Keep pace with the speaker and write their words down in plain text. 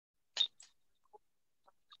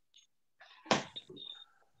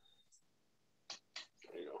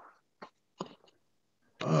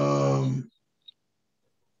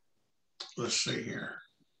let's see here.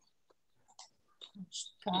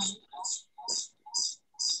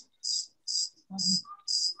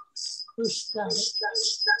 Who's got it?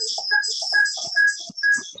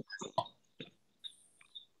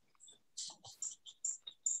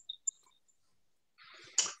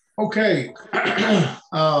 Okay.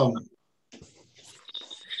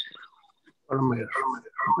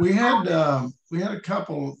 We had a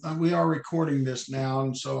couple. We are recording this now,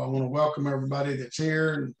 and so I want to welcome everybody that's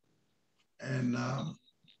here, and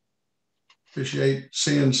appreciate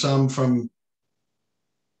seeing some from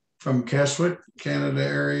Keswick, Canada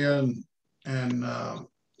area, and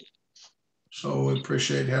so we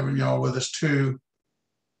appreciate having y'all with us too.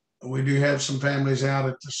 We do have some families out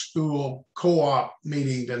at the school co-op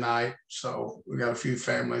meeting tonight, so we got a few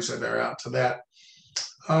families that are out to that.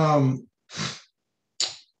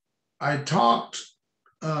 I talked,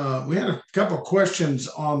 we had a couple of questions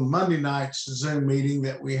on Monday night's Zoom meeting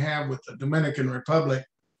that we have with the Dominican Republic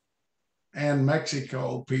and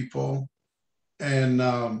Mexico people. And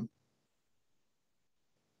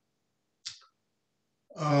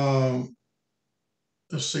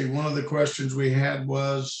let's see, one of the questions we had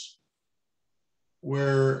was,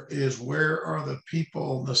 where are the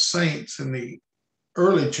people, the saints in the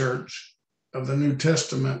early church of the New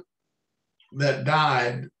Testament that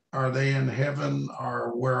died? Are they in heaven,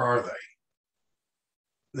 or where are they?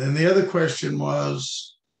 Then the other question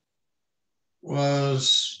was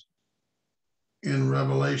in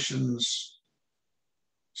Revelations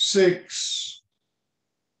 6,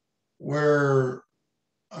 where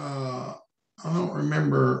I don't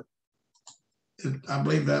remember, I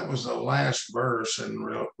believe that was the last verse in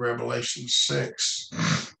Revelation 6,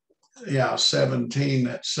 17,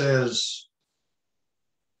 that says,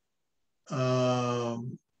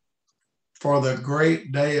 for the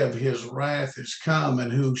great day of his wrath is come,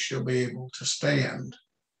 and who shall be able to stand?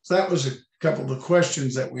 So that was a couple of the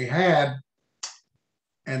questions that we had.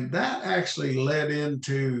 And that actually led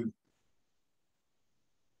into,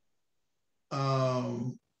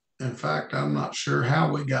 in fact, I'm not sure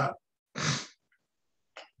how we got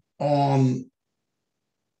on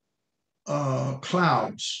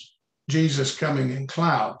clouds, Jesus coming in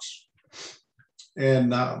clouds.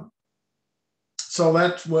 And so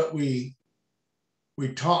that's what we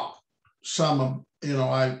taught some of,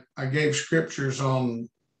 I gave scriptures on,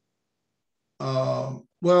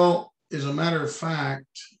 well, as a matter of fact,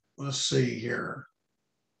 let's see here.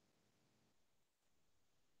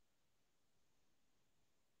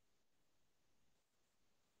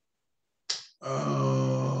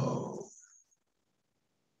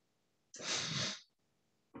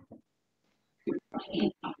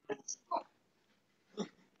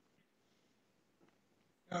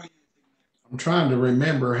 I'm trying to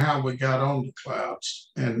remember how we got on the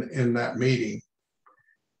clouds and in that meeting.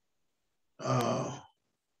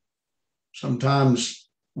 Sometimes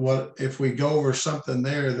if we go over something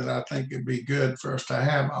there that I think it'd be good for us to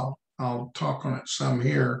have, I'll talk on it some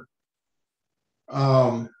here.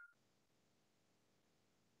 Of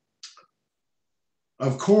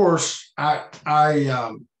course, I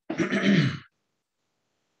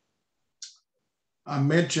I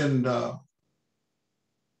mentioned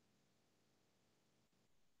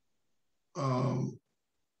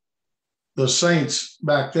the saints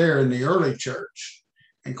back there in the early church.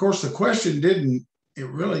 And of course, the question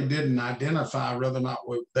really didn't identify whether or not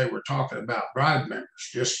they were talking about bride members,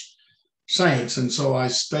 just saints. And so I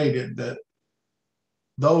stated that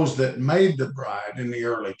those that made the bride in the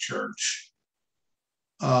early church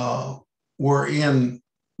were in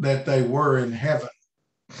heaven.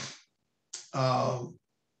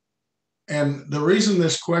 And the reason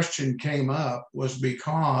this question came up was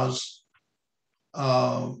because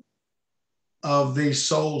of these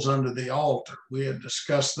souls under the altar. We had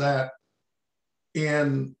discussed that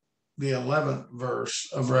in the 11th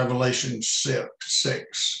verse of Revelation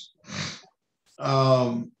 6.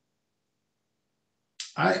 I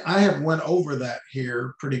have went over that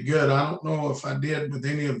here pretty good. I don't know if I did with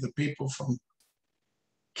any of the people from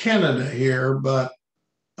Canada here, but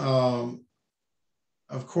of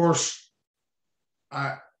course,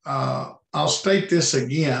 I'll state this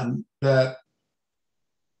again, that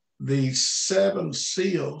the 7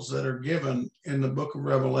 seals that are given in the book of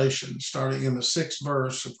Revelation, starting in the 6th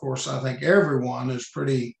verse, of course, I think everyone is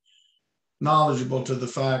pretty knowledgeable to the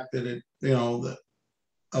fact that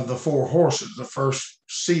of the 4 horses, the first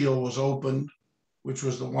seal was opened, which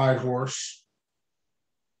was the white horse.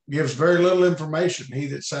 Gives very little information. He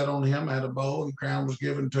that sat on him had a bow, and crown was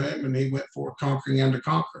given to him, and he went forth conquering and to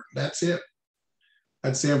conquer. That's it.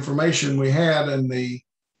 That's the information we had. And the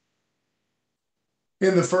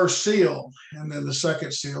in the first seal, and then the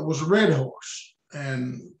second seal was a red horse,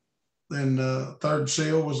 and then the third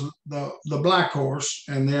seal was the black horse,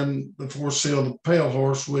 and then the fourth seal, the pale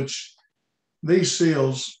horse, which these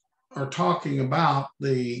seals are talking about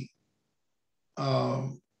the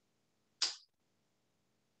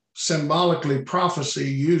symbolically prophecy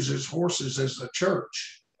uses horses as the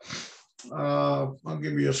church. I'll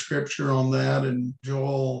give you a scripture on that in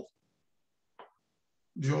Joel,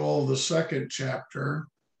 the second chapter.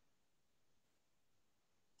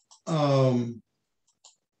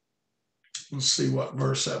 Let's see what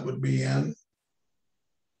verse that would be in.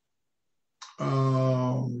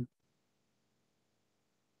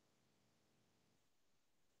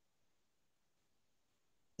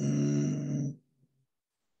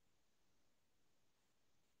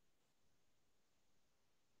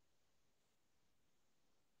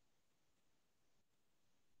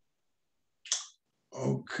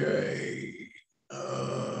 Okay.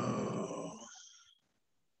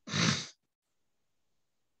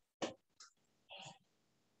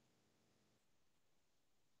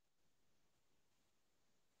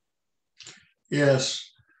 Yes.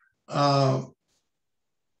 I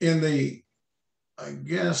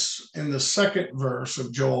guess in the second verse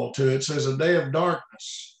of Joel 2, it says a day of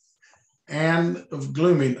darkness and of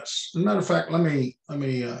gloominess. As a matter of fact, let me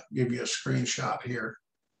give you a screenshot here.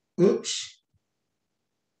 Oops.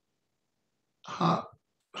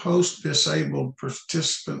 Host disabled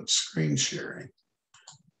participant screen sharing.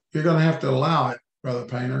 You're going to have to allow it, Brother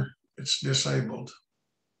Painter. It's disabled.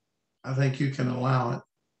 I think you can allow it.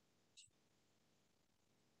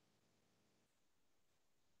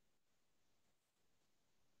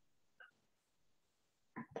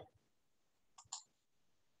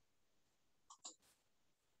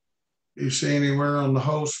 You see anywhere on the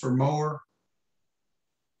host for more?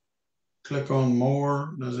 Click on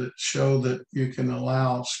more. Does it show that you can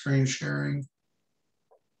allow screen sharing?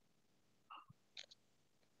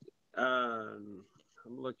 I'm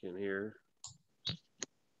looking here. It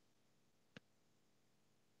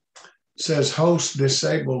says host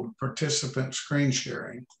disabled participant screen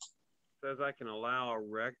sharing. It says I can allow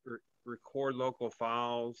record local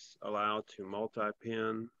files, allow to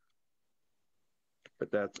multi-pin, but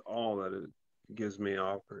that's all that it gives me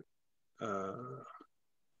offered.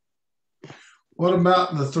 What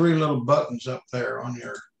about the three little buttons up there on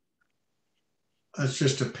your? That's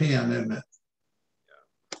just a pin, isn't it?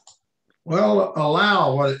 Yeah. Well,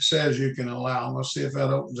 allow what it says you can allow. Let's see if that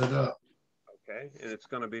opens it up. Okay, and it's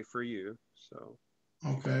going to be for you. So.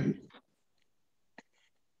 Okay.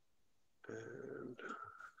 And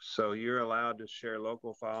so you're allowed to share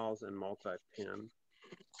local files and multi-pin.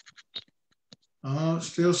 It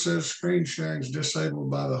still says screen sharing is disabled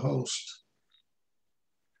by the host.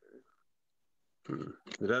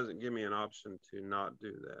 It doesn't give me an option to not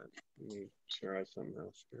do that. Let me try something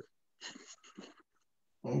else here.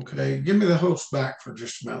 Okay, give me the host back for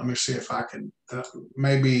just a minute. Let me see if I can,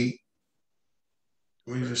 maybe,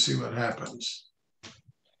 let me just see what happens.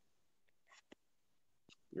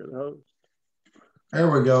 You're the host. There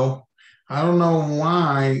we go. I don't know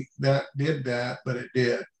why that did that, but it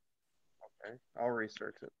did. Okay, I'll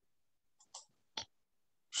research it.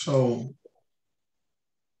 So,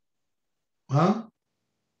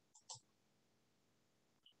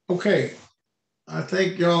 okay, I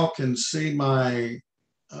think y'all can see my,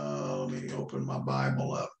 let me open my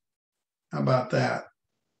Bible up. How about that?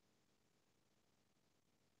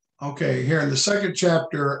 Okay, here in the second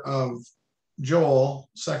chapter of Joel,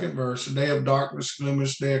 second verse, a day of darkness,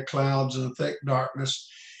 gloominess, day of clouds and a thick darkness.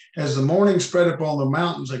 As the morning spread upon the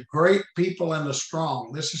mountains, a great people and a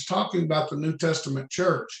strong. This is talking about the New Testament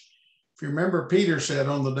church. If you remember, Peter said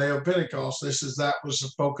on the day of Pentecost, that was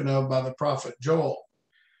spoken of by the prophet Joel.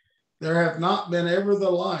 There have not been ever the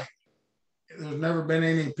like. There's never been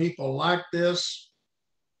any people like this,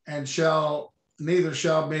 and neither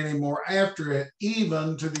shall be any more after it,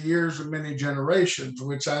 even to the years of many generations,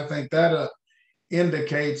 which I think that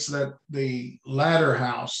indicates that the latter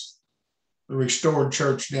house, the restored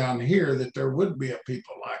church down here, that there would be a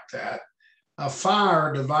people like that. A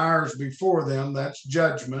fire devours before them, that's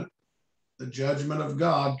judgment. The judgment of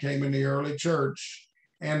God came in the early church.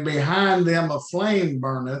 And behind them a flame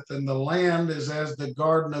burneth, and the land is as the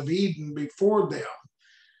Garden of Eden before them,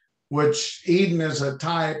 which Eden is a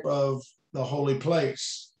type of the holy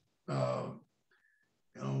place. Adam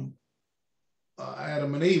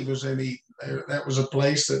and Eve was in Eden. That was a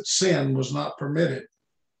place that sin was not permitted.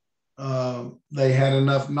 They had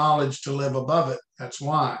enough knowledge to live above it. That's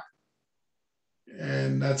why.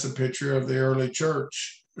 And that's a picture of the early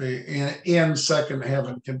church in second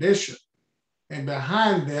heaven condition. and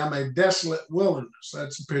behind them a desolate wilderness.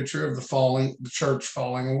 That's a picture of the church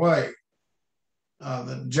falling away,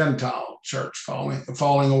 the Gentile church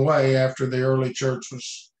falling away after the early church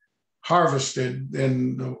was harvested.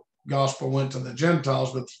 Then the gospel went to the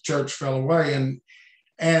Gentiles, but the church fell away,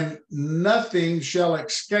 and nothing shall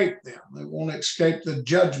escape them. They won't escape the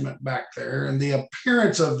judgment back there. And the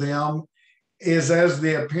appearance of them is as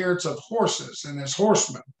the appearance of horses, and as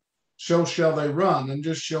horsemen, so shall they run. I'm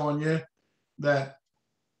just showing you that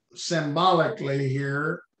symbolically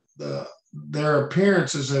here, their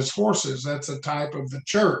appearances as horses. That's a type of the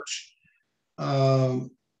church.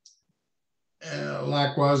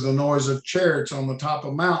 Likewise, the noise of chariots on the top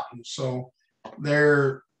of mountains. So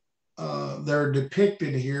they're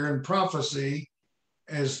depicted here in prophecy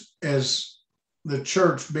as the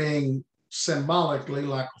church being symbolically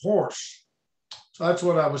like a horse. So that's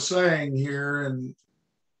what I was saying here,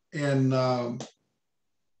 in the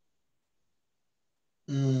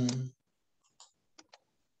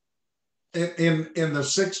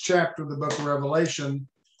 6th chapter of the book of Revelation,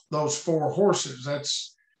 those 4 horses.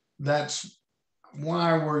 That's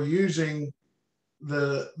why we're using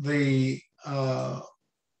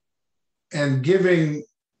and giving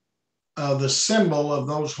the symbol of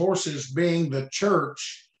those horses being the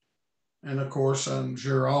church. And of course, I'm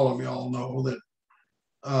sure all of y'all know that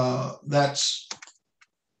that's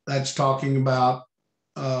talking about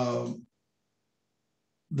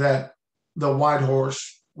that the white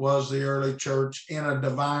horse was the early church in a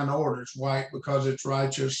divine order. It's white because it's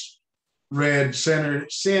righteous. Red, sin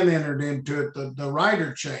entered into it. The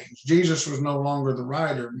rider changed. Jesus was no longer the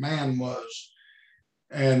rider, man was.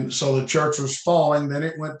 And so the church was falling. Then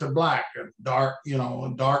it went to black, and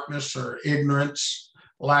darkness or ignorance,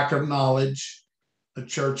 lack of knowledge. The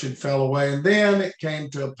church had fell away. And then it came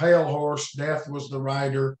to a pale horse. Death was the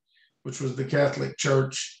rider, which was the Catholic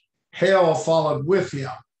Church. Hell followed with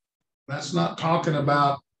him. That's not talking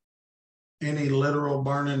about any literal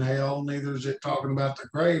burning hell. Neither is it talking about the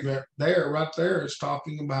grave. Right there, it's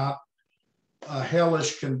talking about a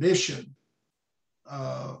hellish condition.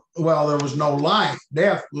 There was no life.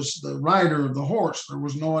 Death was the rider of the horse. There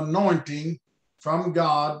was no anointing from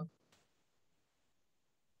God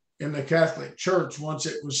in the Catholic Church once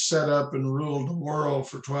it was set up and ruled the world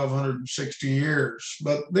for 1,260 years.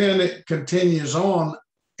 But then it continues on,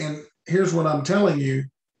 and here's what I'm telling you.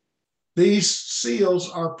 These seals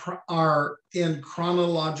are in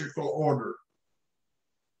chronological order.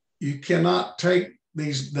 You cannot take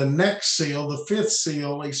the next seal, the 5th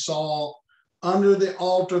seal. He saw under the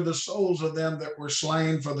altar the souls of them that were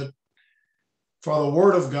slain for the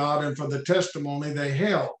word of God and for the testimony they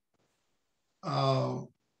held.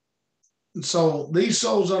 So these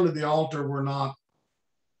souls under the altar were not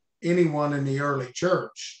anyone in the early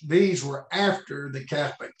church. These were after the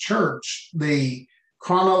Catholic Church, the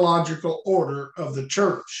chronological order of the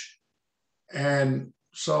church. And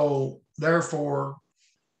so therefore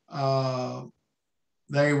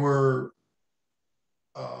they were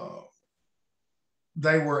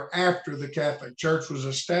after the Catholic Church was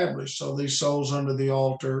established. So these souls under the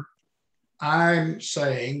altar, I'm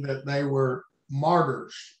saying that they were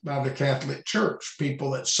martyrs by the Catholic Church, people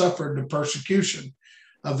that suffered the persecution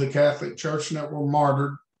of the Catholic Church and that were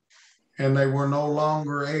martyred. And they were no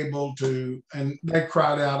longer able to, and they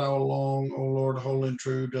cried out all along, "O Lord, holy and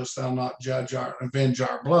true, dost thou not judge avenge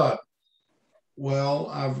our blood?" Well,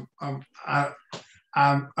 I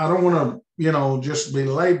don't want to, just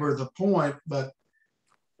belabor the point, but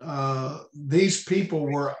these people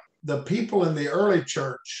were the people in the early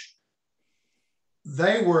church.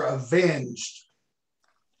 They were avenged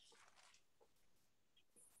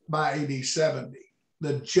by AD 70.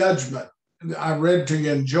 The judgment. I read to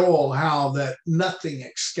you in Joel how that nothing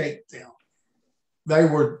escaped them.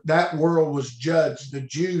 That world was judged. The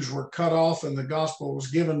Jews were cut off, and the gospel was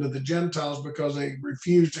given to the Gentiles because they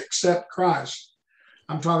refused to accept Christ.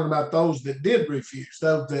 I'm talking about those that did refuse,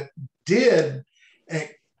 those that did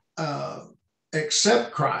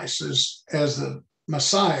accept Christ as the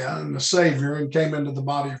Messiah and the Savior and came into the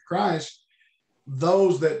body of Christ.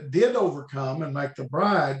 Those that did overcome and make the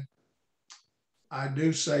bride, I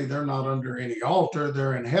do say they're not under any altar,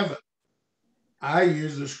 they're in heaven. I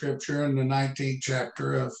use the scripture in the 19th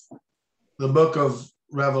chapter of the book of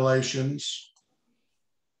Revelations.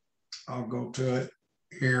 I'll go to it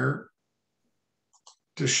here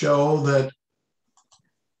to show that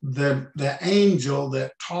the angel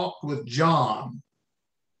that talked with John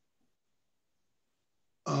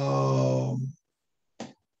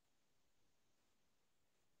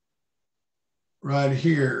right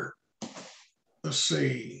here. Let's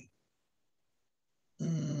see.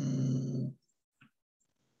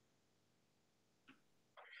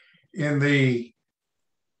 in the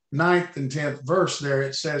 9th and 10th verse there,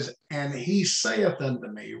 it says, and he saith unto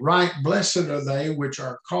me, right blessed are they which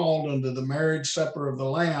are called unto the marriage supper of the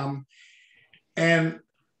Lamb, and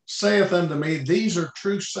saith unto me, these are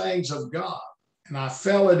true sayings of God. And I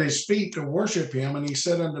fell at his feet to worship him, and he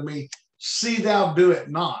said unto me, see thou do it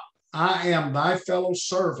not. I am thy fellow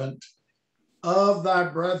servant of thy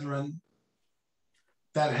brethren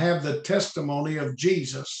that have the testimony of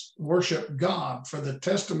Jesus. Worship God, for the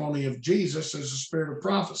testimony of Jesus is the spirit of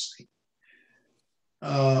prophecy.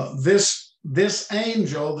 This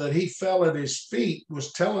angel that he fell at his feet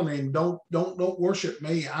was telling him, don't worship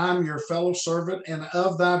me. I'm your fellow servant and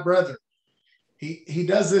of thy brethren. He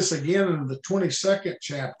does this again in the 22nd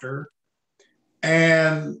chapter,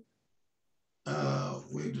 and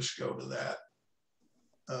we just go to that.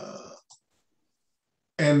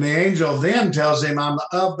 And the angel then tells him, I'm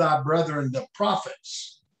of thy brethren, the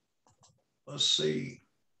prophets. Let's see,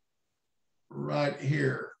 right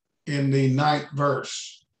here in the 9th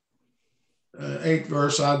verse. 8th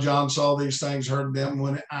verse, I, John, saw these things, heard them.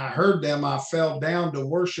 When I heard them, I fell down to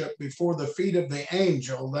worship before the feet of the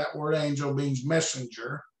angel. That word angel means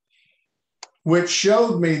messenger, which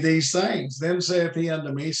showed me these things. Then saith he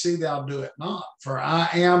unto me, see thou do it not, for I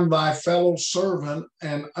am thy fellow servant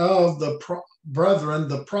and of the brethren,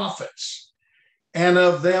 the prophets, and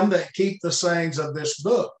of them that keep the sayings of this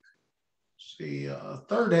book. See,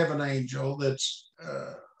 third heaven angel that's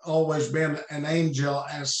always been an angel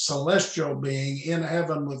as celestial being in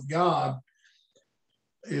heaven with God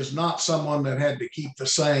is not someone that had to keep the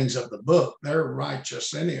sayings of the book. They're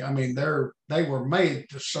righteous. I mean, they were made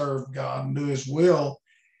to serve God and do his will.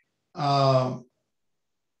 But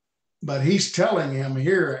he's telling him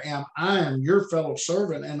here, I am your fellow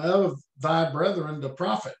servant and of thy brethren, the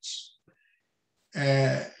prophets.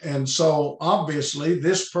 And so obviously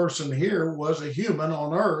this person here was a human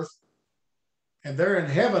on earth, and they're in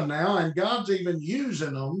heaven now, and God's even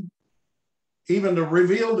using them even to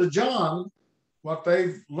reveal to John what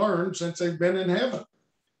they've learned since they've been in heaven.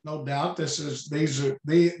 No doubt this is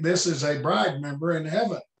a bride member in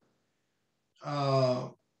heaven.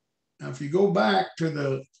 Now, if you go back to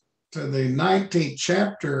the 19th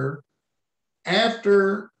chapter,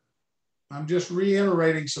 after, I'm just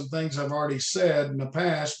reiterating some things I've already said in the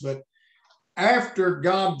past, but after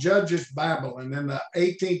God judges Babylon in the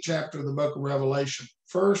 18th chapter of the book of Revelation,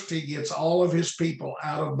 first he gets all of his people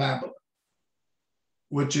out of Babylon,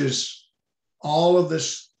 which is all of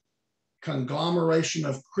this conglomeration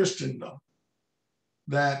of Christendom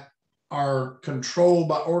that are controlled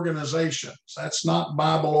by organizations. That's not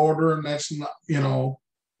Bible order, and that's not,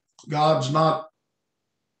 God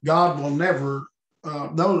will never,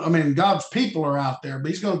 God's people are out there,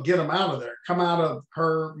 but he's going to get them out of there. Come out of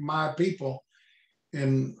her, my people,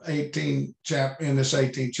 in this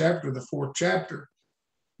 18th chapter, the 4th chapter.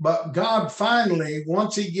 But God finally,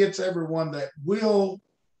 once he gets everyone that will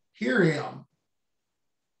hear him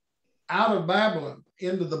out of Babylon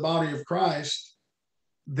into the body of Christ,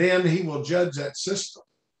 then he will judge that system.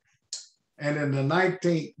 And in the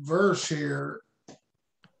 19th verse here,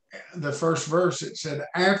 the first verse, it said,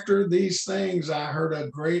 after these things, I heard a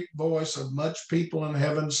great voice of much people in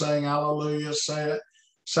heaven saying, hallelujah, say it,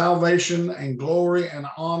 salvation and glory and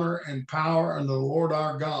honor and power unto the Lord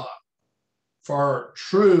our God. For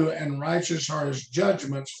true and righteous are his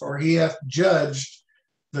judgments, for he hath judged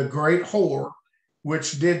the great whore,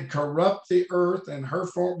 which did corrupt the earth and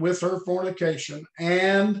with her fornication,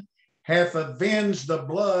 and hath avenged the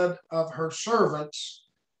blood of her servants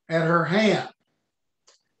at her hand.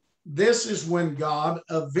 This is when God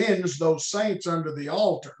avenged those saints under the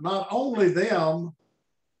altar. Not only them,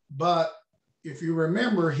 but if you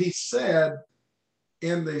remember, he said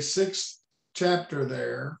in the 6th chapter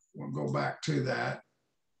there, we'll go back to that.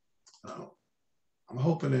 I'm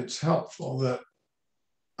hoping it's helpful that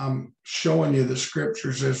I'm showing you the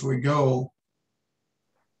scriptures as we go.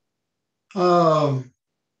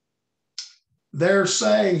 They're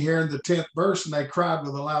saying here in the 10th verse, and they cried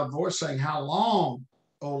with a loud voice, saying, how long,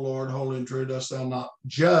 O Lord, holy and true, dost thou not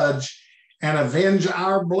judge and avenge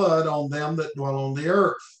our blood on them that dwell on the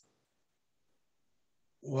earth?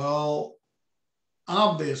 Well,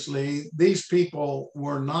 obviously, these people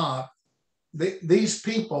were not. These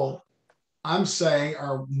people, I'm saying,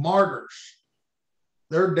 are martyrs.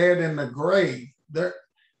 They're dead in the grave.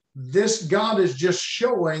 This God is just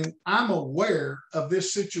showing, I'm aware of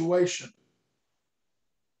this situation,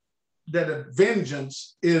 that a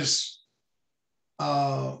vengeance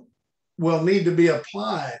will need to be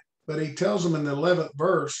applied. But he tells them in the 11th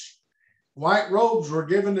verse, white robes were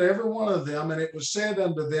given to every one of them, and it was said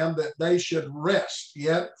unto them that they should rest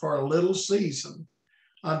yet for a little season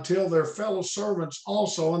until their fellow servants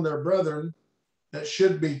also and their brethren that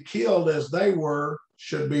should be killed as they were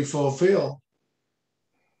should be fulfilled.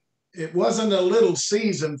 It wasn't a little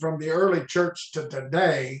season from the early church to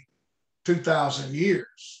today, 2,000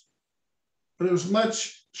 years, but it was a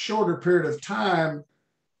much shorter period of time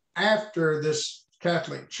after this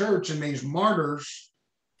Catholic Church and these martyrs,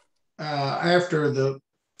 after the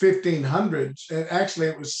 1500s. And actually,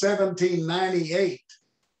 it was 1798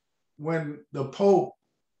 when the Pope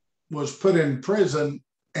was put in prison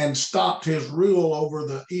and stopped his rule over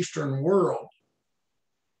the Eastern world.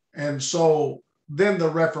 And so then the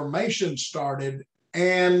Reformation started,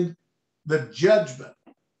 and the judgment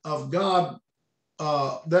of God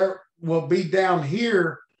there will be down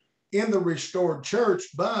here in the restored church,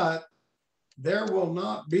 but there will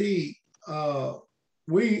not be,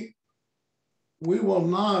 we will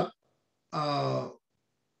not,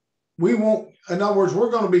 we won't, in other words,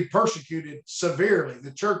 we're going to be persecuted severely.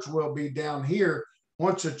 The church will be down here.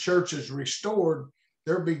 Once the church is restored,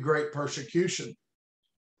 there'll be great persecution,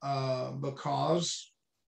 because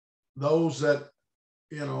those that,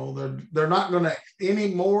 you know, they're not going to, any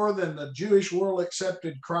more than the Jewish world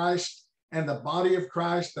accepted Christ and the body of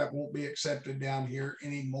Christ, that won't be accepted down here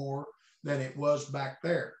any more than it was back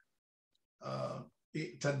there.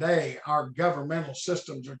 Today, our governmental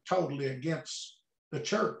systems are totally against the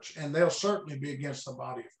church, and they'll certainly be against the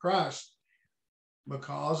body of Christ,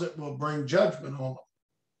 because it will bring judgment on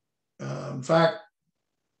them. In fact,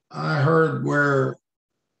 I heard where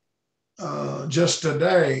just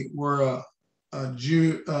today, where a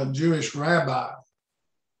Jewish rabbi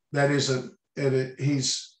that is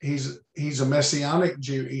he's a Messianic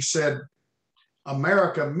Jew. He said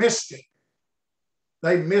America missed it.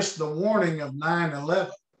 They missed the warning of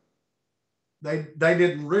 9/11. They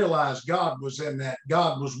didn't realize God was in that.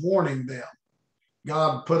 God was warning them.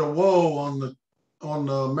 God put a woe on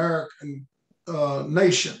the American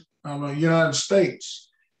nation, on the United States.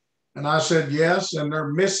 And I said, yes, and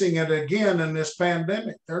they're missing it again in this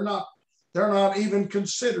pandemic. They're not even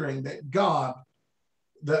considering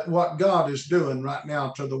that what God is doing right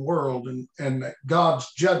now to the world, and that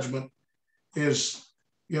God's judgment is,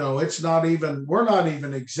 you know, we're not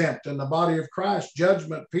even exempt in the body of Christ.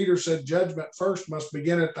 Judgment, Peter said, judgment first must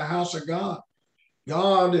begin at the house of God.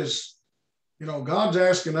 God is, you know, God's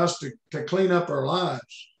asking us to clean up our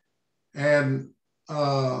lives. And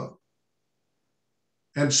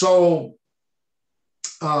so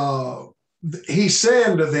he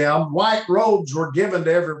said to them, white robes were given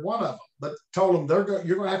to every one of them, but told them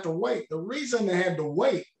you're going to have to wait. The reason they had to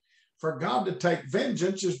wait for God to take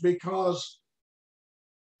vengeance is because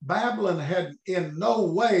Babylon had in no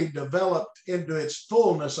way developed into its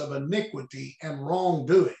fullness of iniquity and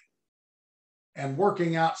wrongdoing and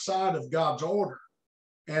working outside of God's order.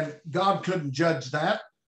 And God couldn't judge that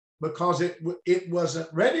because it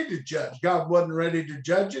wasn't ready to judge. God wasn't ready to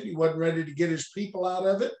judge it. He wasn't ready to get his people out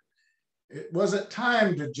of it. It wasn't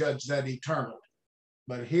time to judge that eternally.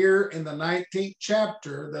 But here in the 19th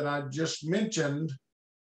chapter that I just mentioned,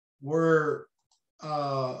 where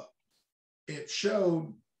it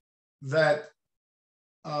showed that,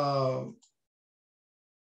 here,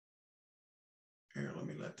 let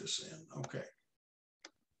me let this in. Okay.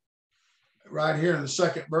 Right here in the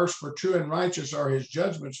second verse, for true and righteous are his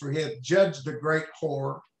judgments, for he hath judged the great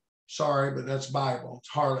whore. Sorry, but that's Bible. It's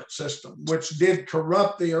harlot system, which did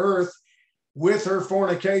corrupt the earth with her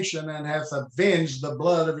fornication, and hath avenged the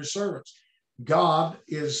blood of his servants. God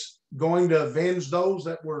is going to avenge those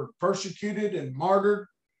that were persecuted and martyred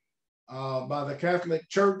by the Catholic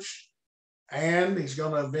Church, and he's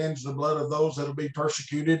going to avenge the blood of those that will be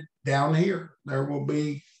persecuted down here. There will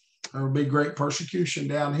be great persecution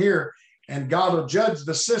down here, and God will judge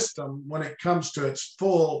the system when it comes to its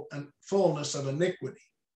fullness of iniquity.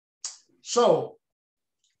 So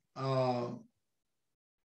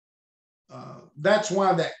that's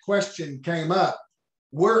why that question came up.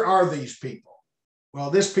 Where are these people? Well,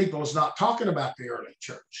 this people is not talking about the early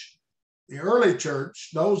church. The early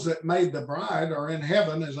church, those that made the bride, are in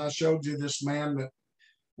heaven, as I showed you this man that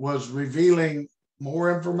was revealing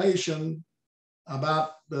more information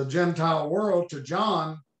about the Gentile world to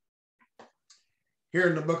John here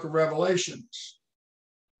in the book of Revelations.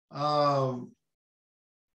 And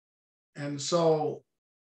so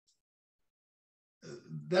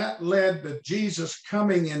that led to Jesus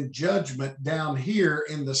coming in judgment down here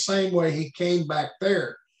in the same way he came back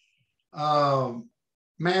there.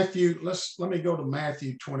 Matthew, let me go to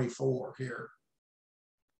Matthew 24 here.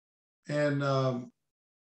 And,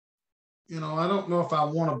 you know, I don't know if I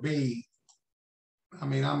want to be, I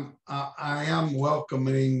mean, I am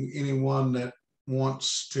welcoming anyone that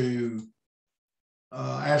wants to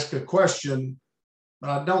ask a question, but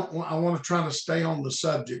I want to try to stay on the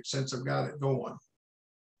subject since I've got it going.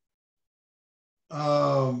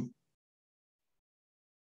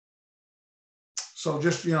 So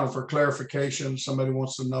just, for clarification, somebody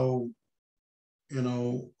wants to know,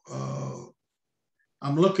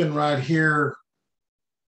 I'm looking right here.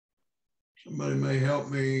 Somebody may help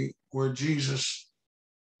me where Jesus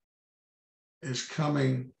is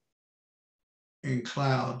coming in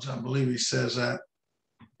clouds. I believe he says that.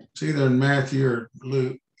 It's either in Matthew or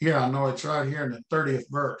Luke. Yeah, I know it's right here in the 30th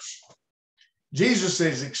verse. Jesus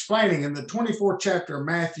is explaining in the 24th chapter of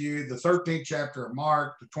Matthew, the 13th chapter of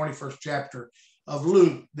Mark, the 21st chapter of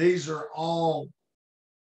Luke. These are all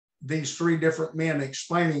these three different men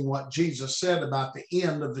explaining what Jesus said about the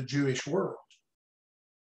end of the Jewish world.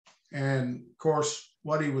 And of course,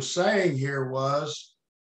 what he was saying here was,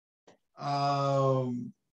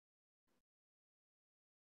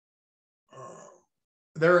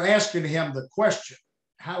 they're asking him the question,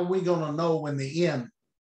 how are we going to know when the end?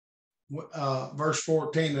 Verse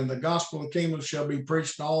 14, and the gospel of the kingdom shall be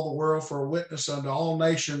preached in all the world for a witness unto all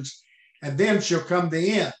nations, and then shall come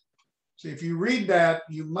the end. See, if you read that,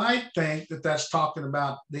 you might think that that's talking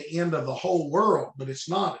about the end of the whole world, but it's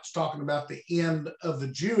not. It's talking about the end of the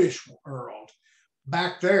Jewish world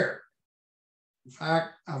back there. In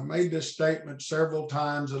fact, I've made this statement several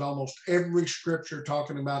times in almost every scripture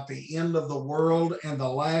talking about the end of the world and the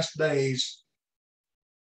last days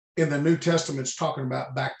in the New Testament. It's talking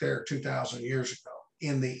about back there 2,000 years ago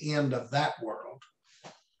in the end of that world.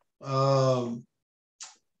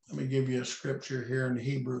 Let me give you a scripture here in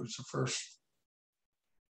Hebrews, the first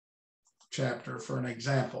chapter, for an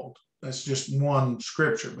example. That's just one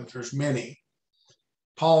scripture, but there's many.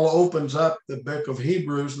 Paul opens up the book of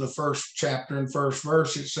Hebrews in the first chapter and first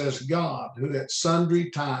verse. It says, God, who at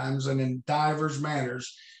sundry times and in divers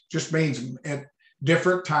manners, just means at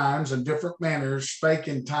different times and different manners, spake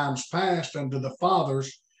in times past unto the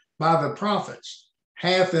fathers by the prophets,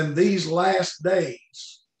 hath in these last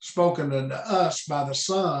days spoken unto us by the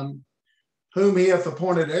Son, whom he hath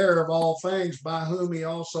appointed heir of all things, by whom he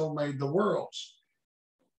also made the worlds.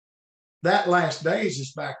 That last days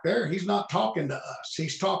is back there. He's not talking to us.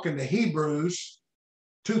 He's talking to Hebrews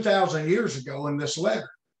 2,000 years ago in this letter.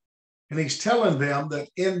 And he's telling them that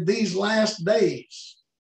in these last days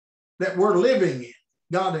that we're living in,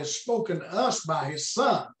 God has spoken to us by his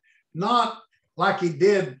Son, not like he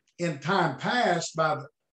did in time past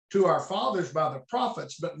to our fathers by the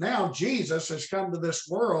prophets, but now Jesus has come to this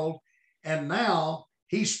world, and now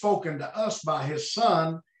he's spoken to us by his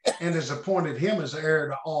Son and has appointed him as heir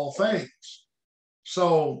to all things.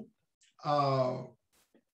 So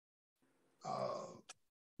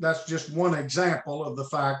that's just one example of the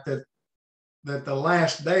fact that the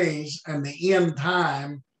last days and the end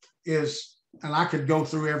time is, and I could go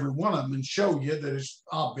through every one of them and show you that it's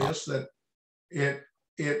obvious that it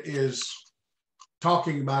is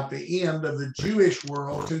talking about the end of the Jewish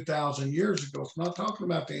world 2,000 years ago. It's not talking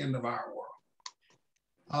about the end of our world.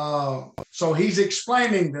 So he's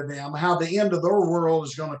explaining to them how the end of their world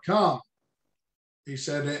is going to come. He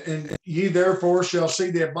said, and ye therefore shall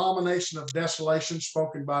see the abomination of desolation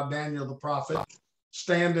spoken by Daniel the prophet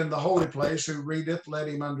stand in the holy place. Who readeth, let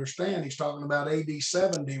him understand. He's talking about AD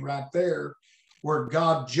 70 right there, where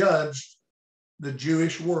God judged the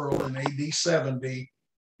Jewish world in AD 70.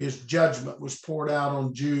 His judgment was poured out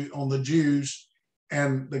on the Jews,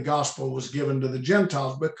 and the gospel was given to the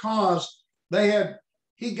Gentiles because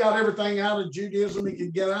he got everything out of Judaism he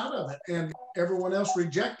could get out of it, and everyone else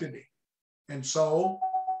rejected him. And so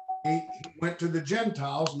he went to the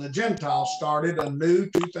Gentiles, and the Gentiles started a new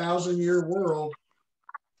 2,000-year world.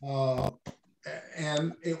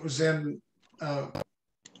 And it was in a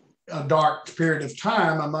dark period of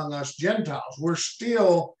time among us Gentiles. We're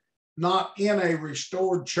still not in a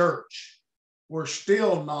restored church. We're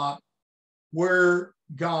still not where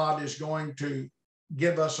God is going to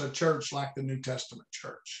give us a church like the New Testament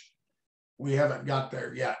church. We haven't got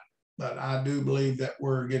there yet, but I do believe that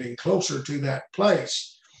we're getting closer to that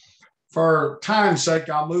place. For time's sake,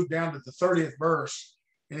 I'll move down to the 30th verse,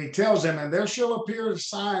 and he tells them, and there shall appear a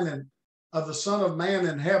sign of the Son of Man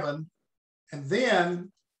in heaven, and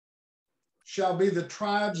then shall be the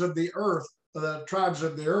tribes of the earth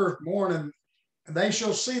mourn, and they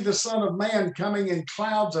shall see the Son of Man coming in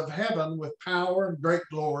clouds of heaven with power and great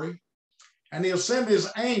glory. And he'll send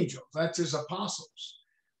his angels, that's his apostles,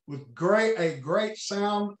 with a great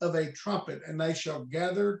sound of a trumpet, and they shall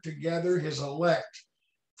gather together his elect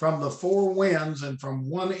from the four winds and from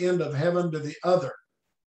one end of heaven to the other.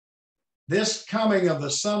 This coming of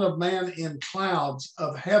the Son of Man in clouds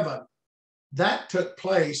of heaven that took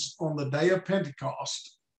place on the day of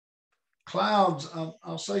Pentecost. Clouds,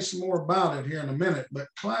 I'll say some more about it here in a minute, but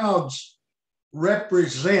clouds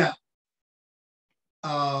represent,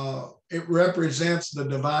 it represents the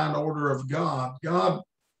divine order of God. God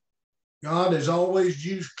has always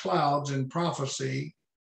used clouds in prophecy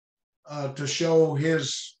to show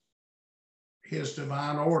his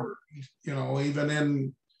divine order. You know,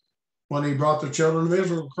 even when he brought the children of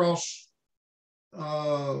Israel across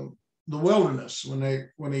the wilderness, when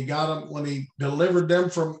he delivered them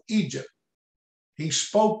from Egypt, he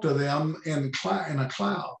spoke to them in a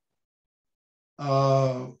cloud.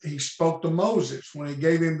 He spoke to Moses when he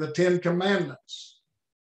gave him the 10 Commandments.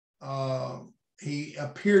 He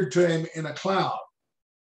appeared to him in a cloud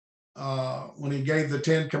when he gave the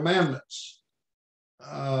 10 Commandments.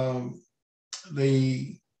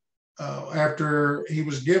 After he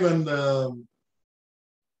was given the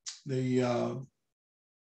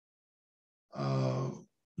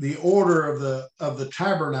order of the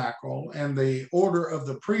tabernacle and the order of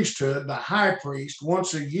the priesthood, the high priest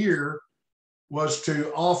once a year was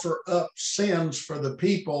to offer up sins for the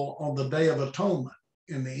people on the Day of Atonement.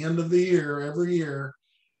 In the end of the year, every year,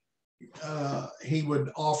 he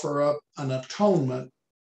would offer up an atonement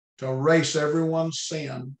to erase everyone's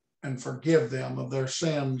sin and forgive them of their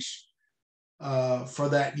sins for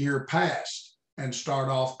that year past and start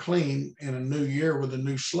off clean in a new year with a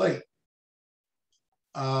new slate.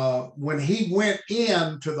 When he went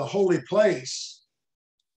into the holy place,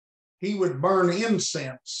 he would burn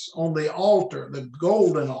incense on the altar, the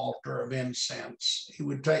golden altar of incense. He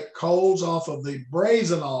would take coals off of the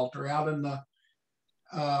brazen altar out in the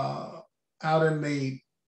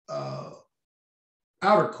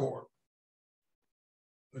outer court,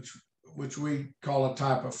 which we call a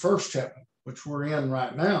type of first heaven, which we're in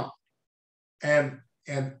right now. And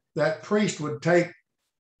that priest would take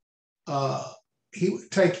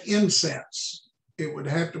incense. It would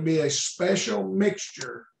have to be a special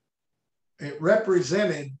mixture. It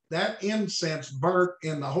represented, that incense burnt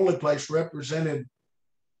in the holy place represented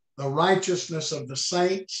the righteousness of the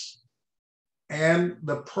saints and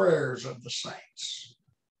the prayers of the saints.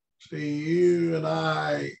 See, you and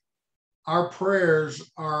I, our prayers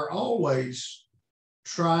are always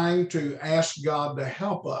trying to ask God to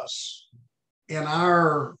help us in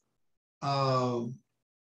our walk,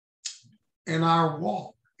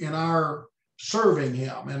 in our serving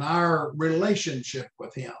him, in our relationship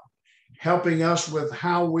with him, helping us with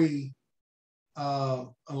how we, a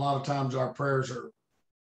lot of times our prayers are,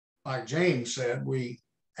 like James said, we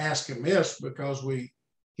ask amiss because we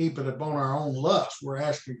heap it upon our own lust. We're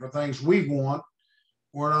asking for things we want.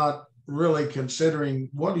 We're not really considering,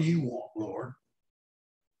 what do you want, Lord?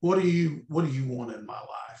 What do you want in my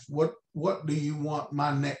life? What do you want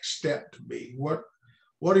my next step to be? What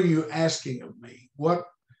are you asking of me? What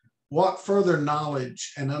further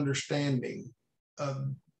knowledge and understanding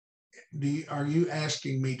are you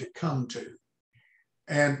asking me to come to?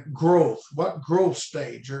 And growth, what growth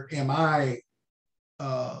stage are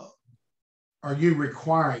you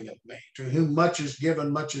requiring of me? To whom much is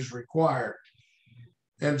given, much is required.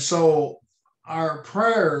 And so our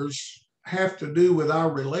prayers have to do with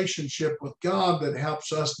our relationship with God that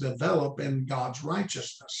helps us develop in God's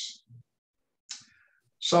righteousness.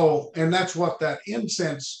 So, and that's what that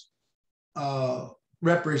incense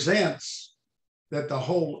represents, that the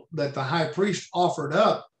high priest offered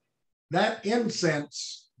up. That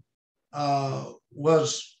incense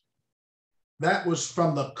was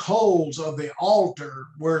from the coals of the altar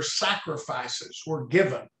where sacrifices were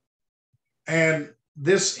given. And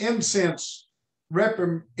this incense,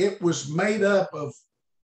 it was made up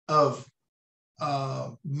of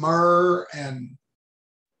myrrh and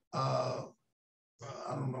I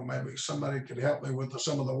don't know, maybe somebody could help me with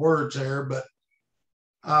some of the words there,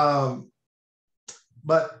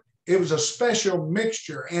 but it was a special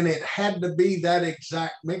mixture, and it had to be that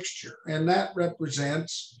exact mixture. And that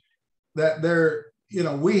represents that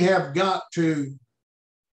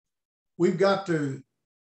we've got to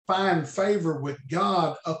find favor with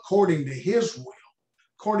God according to his will,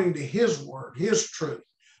 according to his word, his truth,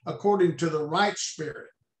 according to the right spirit,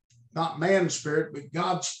 not man's spirit, but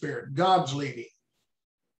God's spirit, God's leading.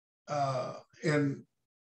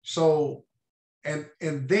 And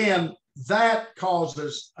then that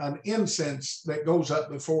causes an incense that goes up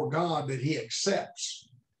before God that he accepts.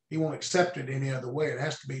 He won't accept it any other way. It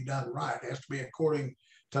has to be done right. It has to be according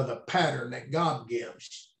to the pattern that God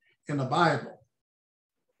gives in the Bible.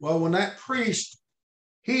 Well, when that priest,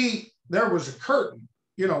 there was a curtain.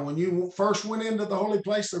 You know, when you first went into the holy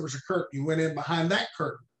place, there was a curtain. You went in behind that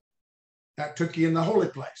curtain. That took you in the holy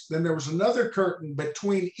place. Then there was another curtain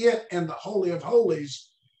between it and the Holy of Holies,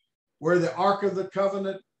 where the Ark of the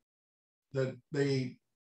Covenant, the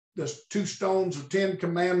 2 stones of 10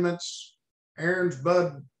 commandments, Aaron's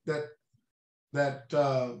bud, that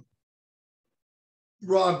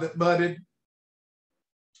rod that budded,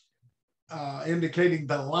 indicating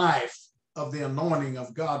the life of the anointing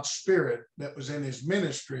of God's Spirit that was in his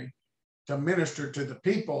ministry to minister to the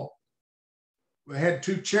people. We had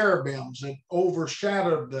 2 cherubims that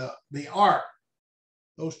overshadowed the ark.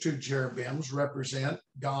 Those 2 cherubims represent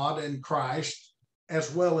God and Christ,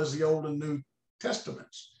 as well as the Old and New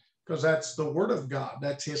Testaments, because that's the Word of God.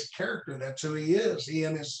 That's his character. That's who he is, he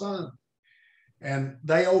and his Son. And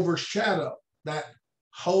they overshadow that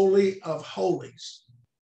Holy of Holies.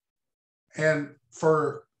 And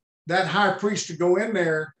for that high priest to go in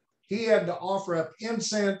there, he had to offer up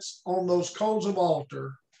incense on those coals of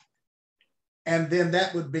altar. And then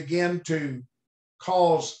that would begin to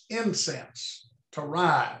cause incense to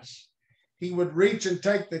rise. He would reach and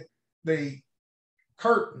take the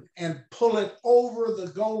curtain and pull it over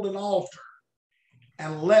the golden altar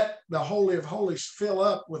and let the Holy of Holies fill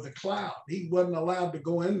up with a cloud. He wasn't allowed to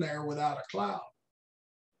go in there without a cloud.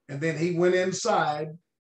 And then he went inside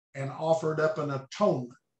and offered up an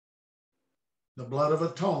atonement, the blood of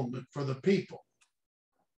atonement for the people.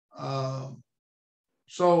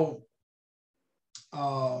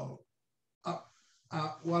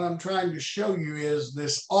 What I'm trying to show you is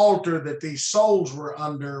this altar that these souls were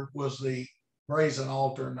under was the brazen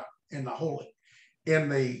altar in the holy, in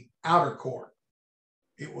the outer court.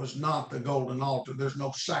 It was not the golden altar. There's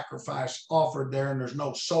no sacrifice offered there, and there's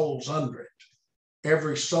no souls under it.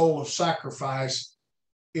 Every soul of sacrifice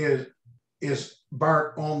is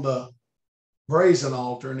burnt on the brazen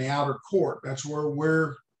altar in the outer court. That's where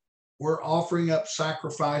we're offering up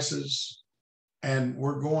sacrifices, and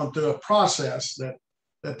we're going through a process that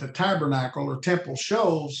the tabernacle or temple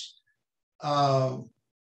shows.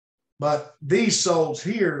 But these souls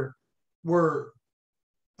here were,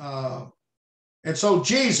 and so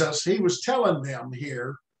Jesus, he was telling them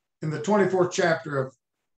here in the 24th chapter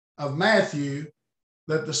of Matthew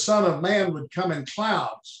that the Son of Man would come in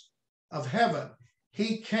clouds of heaven.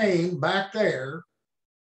 He came back there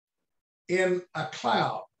in a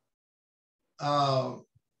cloud.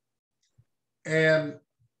 And,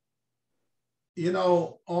 you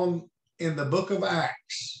know, in the book of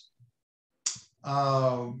Acts,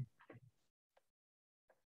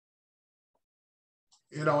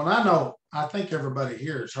 you know, and I think everybody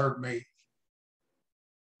here has heard me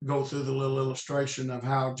go through the little illustration of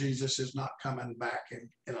how Jesus is not coming back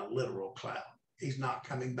in a literal cloud. He's not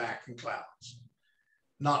coming back in clouds,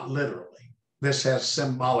 not literally. This has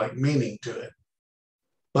symbolic meaning to it.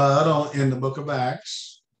 But in the book of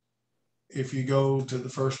Acts, if you go to the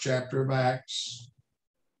first chapter of Acts,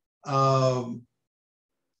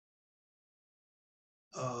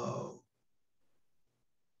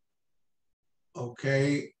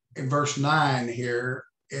 okay, in verse 9 here,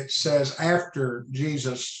 it says, after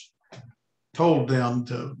Jesus told them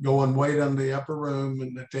to go and wait in the upper room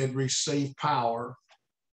and that they'd receive power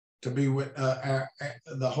to be with,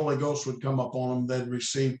 the Holy Ghost would come upon them, they'd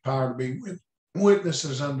receive power to be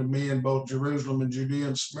witnesses unto me in both Jerusalem and Judea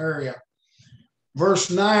and Samaria. Verse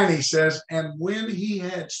 9, he says, and when he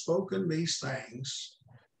had spoken these things,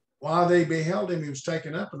 while they beheld him, he was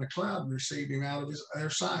taken up in a cloud and received him out of their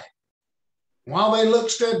sight. While they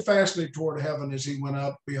looked steadfastly toward heaven as he went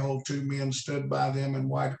up, behold, 2 men stood by them in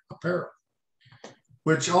white apparel,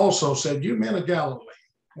 which also said, you men of Galilee,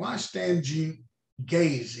 why stand you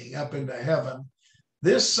gazing up into heaven?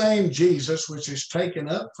 This same Jesus, which is taken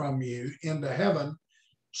up from you into heaven,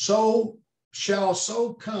 so shall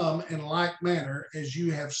come in like manner as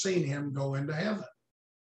you have seen him go into heaven.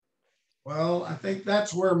 Well, I think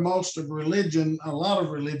that's where most of religion, a lot of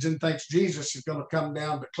religion, thinks Jesus is going to come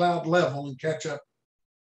down to cloud level and catch up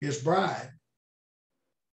his bride.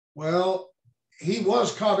 Well, he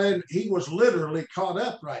was literally caught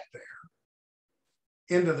up right there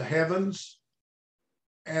into the heavens,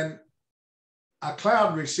 and a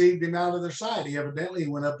cloud received him out of their sight. He evidently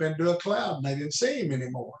went up into a cloud and they didn't see him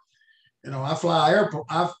anymore. You know, I fly airport.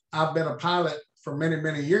 I've been a pilot for many,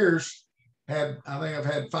 many years. I think I've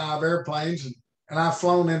had 5 airplanes, and I've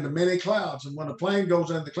flown into many clouds. And when a plane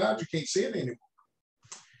goes into the clouds, you can't see it anymore.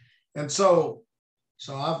 And so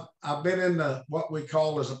I've been in what we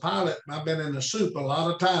call as a pilot, I've been in the soup a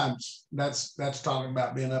lot of times. That's talking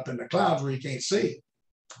about being up in the clouds where you can't see,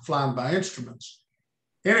 flying by instruments.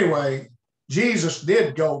 Anyway, Jesus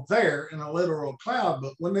did go there in a literal cloud,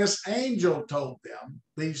 but when this angel told them,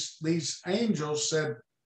 these angels said,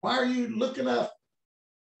 why are you looking up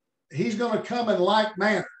he's going to come in like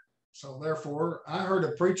manner. So therefore, I heard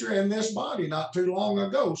a preacher in this body not too long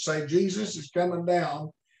ago say Jesus is coming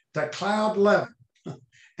down to cloud 11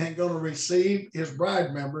 and going to receive his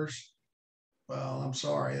bride members. Well, I'm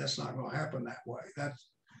sorry, that's not going to happen that way.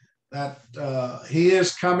 He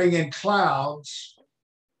is coming in clouds.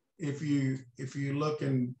 If you look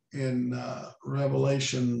in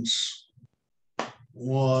Revelations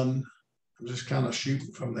 1, I'm just kind of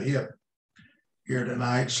shooting from the hip here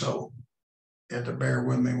tonight, so you have to bear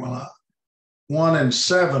with me while 1 and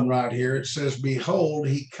 7 right here, it says, behold,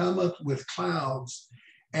 he cometh with clouds,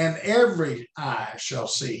 and every eye shall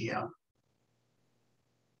see him,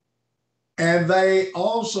 and they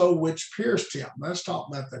also which pierced him. That's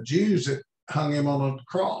talking about the Jews that hung him on a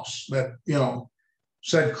cross, that,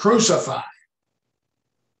 said, crucify.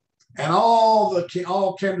 And all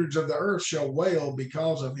kindreds of the earth shall wail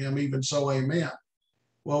because of him, even so, amen.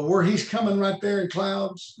 Well, where he's coming right there in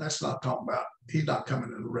clouds, that's not talking about, he's not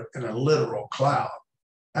coming in a literal cloud.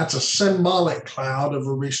 That's a symbolic cloud of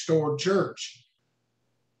a restored church.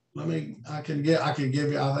 I can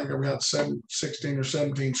give you, I think I've got 16 or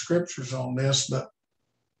 17 scriptures on this,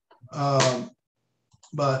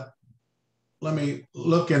 but let me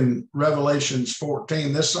look in Revelations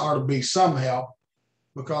 14. This ought to be some help,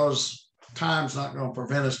 because time's not going to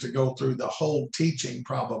prevent us to go through the whole teaching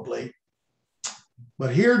probably.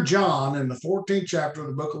 But here John in the 14th chapter of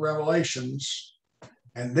the book of Revelations,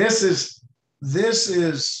 and this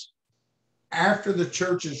is after the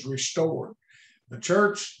church is restored. The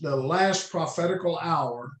church, the last prophetical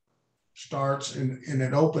hour starts and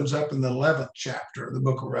it opens up in the 11th chapter of the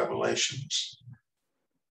book of Revelations.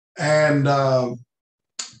 And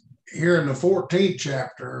here in the 14th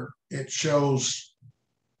chapter, it shows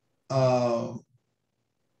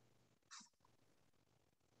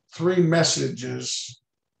 3 messages,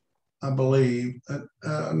 I believe.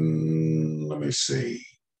 Let me see.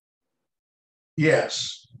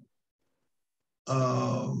 Yes.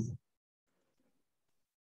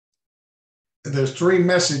 There's 3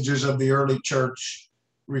 messages of the early church,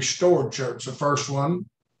 restored church. The first one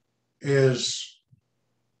is,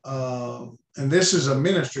 and this is a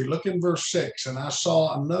ministry. Look in verse 6. And I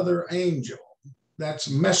saw another angel, that's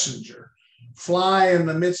messenger, fly in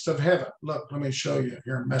the midst of heaven. Look, let me show you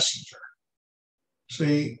your messenger.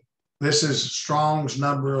 See, this is Strong's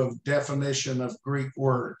number of definition of Greek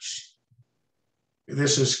words.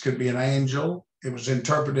 This could be an angel. It was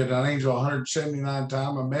interpreted an angel 179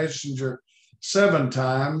 times, a messenger 7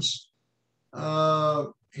 times.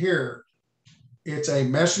 Here, it's a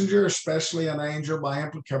messenger, especially an angel, by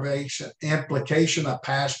implication, a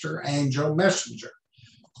pastor, angel, messenger.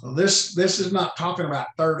 So this is not talking about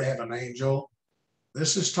third heaven angel.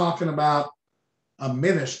 This is talking about a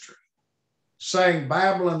ministry, saying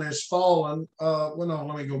Babylon is fallen. Well, no,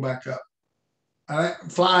 let me go back up.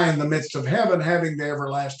 Fly in the midst of heaven, having the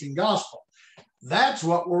everlasting gospel. That's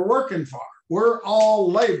what we're working for. We're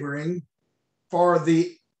all laboring for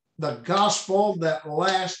the gospel that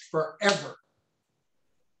lasts forever.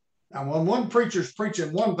 Now, when one preacher's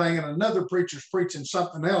preaching one thing and another preacher's preaching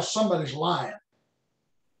something else, somebody's lying.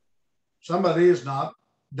 Somebody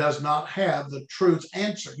does not have the truth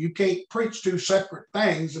answer. You can't preach 2 separate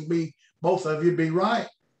things and both of you be right.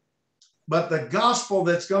 But the gospel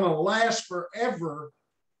that's going to last forever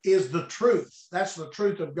is the truth. That's the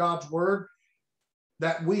truth of God's word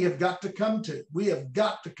that we have got to come to. We have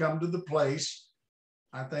got to come to the place.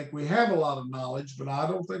 I think we have a lot of knowledge, but I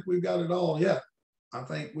don't think we've got it all yet. I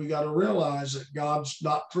think we got to realize that God's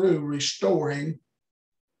not through restoring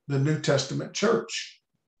the New Testament church.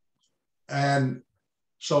 And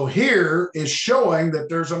so here is showing that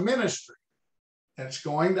there's a ministry that's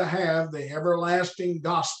going to have the everlasting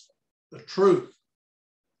gospel, the truth.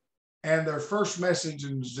 And their first message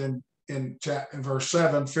is in verse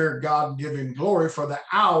 7, fear God and give him glory, for the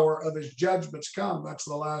hour of his judgments come. That's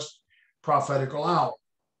the last prophetical hour.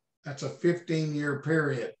 That's a 15-year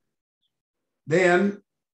period. Then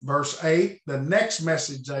verse 8, the next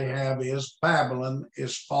message they have is Babylon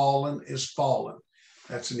is fallen, is fallen.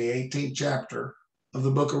 That's in the 18th chapter of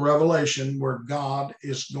the book of Revelation, where God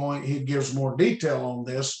is going, he gives more detail on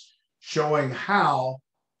this, showing how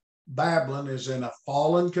Babylon is in a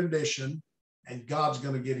fallen condition and God's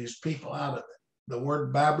going to get his people out of it. The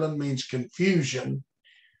word Babylon means confusion.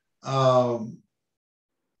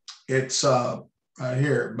 It's right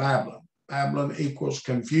here, Babylon. Babylon equals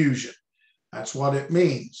confusion. That's what it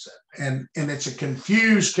means. And it's a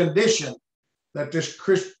confused condition that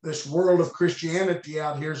this world of Christianity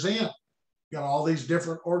out here is in. You got all these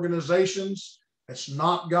different organizations. It's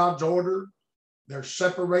not God's order. They're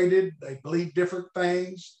separated. They believe different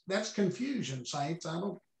things. That's confusion, saints.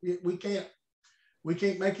 We can't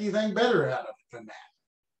make anything better out of it than that.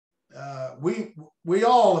 We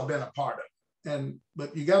all have been a part of it,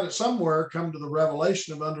 but you got to somewhere come to the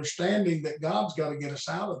revelation of understanding that God's got to get us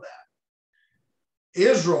out of that.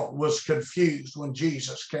 Israel was confused when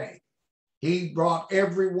Jesus came. He brought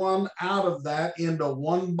everyone out of that into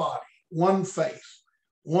one body, one faith,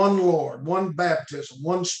 one Lord, one baptism,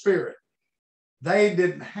 one Spirit. They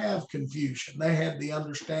didn't have confusion. They had the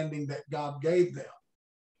understanding that God gave them.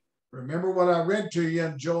 Remember what I read to you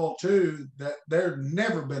in Joel 2, that there's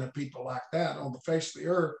never been a people like that on the face of the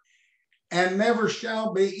earth, and never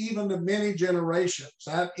shall be, even to many generations.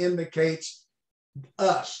 That indicates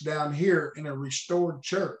us down here in a restored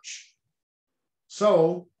church.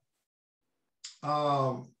 So,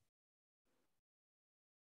 then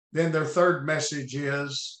their third message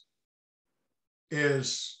is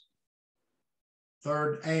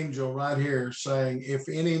third angel right here saying, if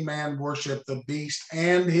any man worship the beast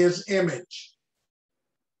and his image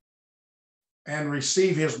and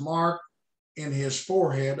receive his mark in his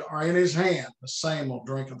forehead or in his hand, the same will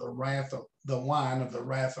drink of the wine of the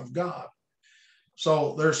wrath of God.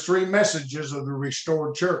 So there's three messages of the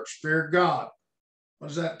restored church. Fear God. What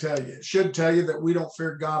does that tell you? It should tell you that we don't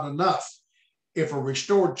fear God enough. If a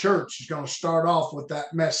restored church is going to start off with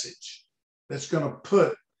that message, that's going to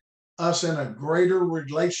put us in a greater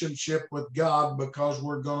relationship with God, because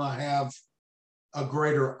we're going to have a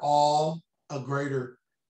greater awe, a greater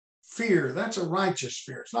fear. That's a righteous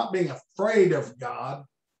fear. It's not being afraid of God,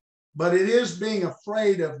 but it is being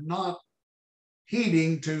afraid of not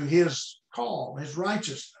heeding to his call, his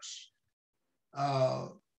righteousness.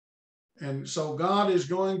 And so God is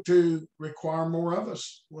going to require more of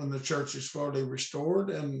us when the church is fully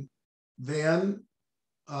restored. And then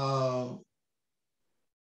the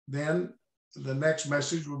next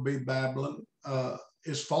message will be Babylon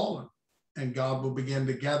is fallen, and God will begin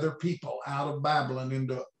to gather people out of Babylon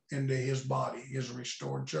into his body, his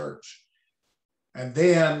restored church. And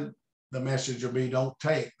then the message will be, don't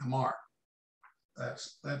take the mark.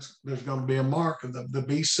 There's going to be a mark of the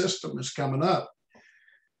beast system is coming up.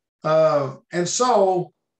 And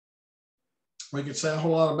so we could say a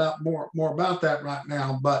whole lot about more about that right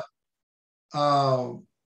now,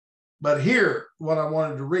 but here, what I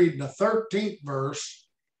wanted to read in the 13th verse,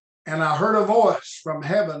 and I heard a voice from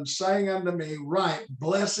heaven saying unto me, write,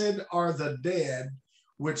 blessed are the dead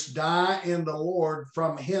which die in the Lord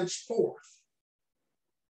from henceforth.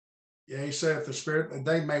 Yea, saith the Spirit, that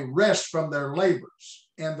they may rest from their labors,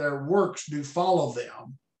 and their works do follow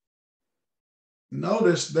them.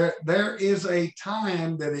 Notice that there is a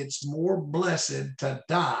time that it's more blessed to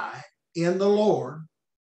die in the Lord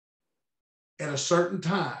at a certain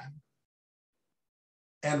time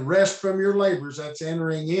and rest from your labors. That's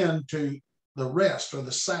entering into the rest or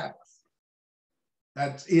the Sabbath.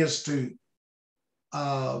 That is to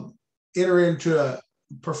enter into a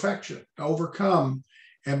perfection, overcome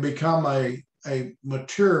and become a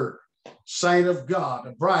mature saint of God,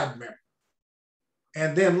 a bride member.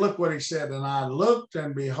 And then look what he said. And I looked,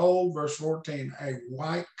 and behold, verse 14, a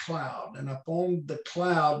white cloud, and upon the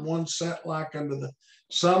cloud one sat like unto the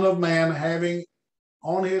Son of Man, having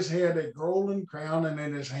on his head a golden crown, and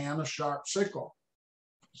in his hand a sharp sickle.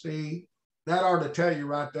 See, that ought to tell you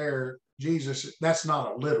right there, Jesus, that's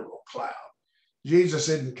not a literal cloud. Jesus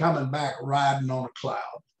isn't coming back riding on a cloud.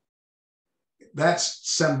 That's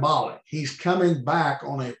symbolic. He's coming back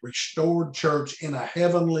on a restored church in a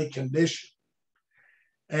heavenly condition.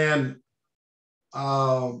 And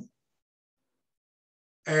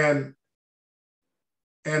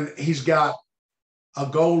he's got a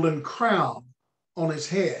golden crown on his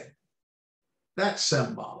head. That's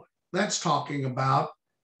symbolic. That's talking about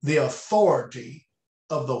the authority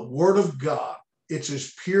of the Word of God. It's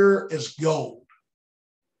as pure as gold.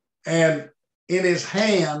 And in his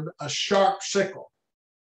hand, a sharp sickle.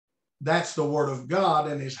 That's the Word of God.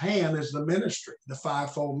 And his hand is the ministry, the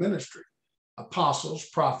fivefold ministry: apostles,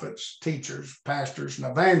 prophets, teachers, pastors,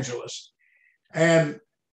 and evangelists. And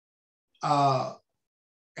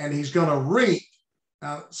he's going to reap.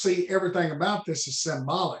 Now, see, everything about this is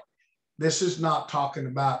symbolic. This is not talking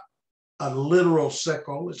about a literal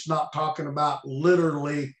sickle. It's not talking about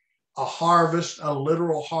literally a harvest, a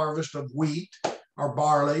literal harvest of wheat or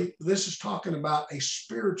barley. This is talking about a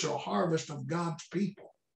spiritual harvest of God's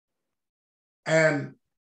people. And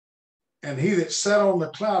he that sat on the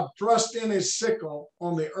cloud thrust in his sickle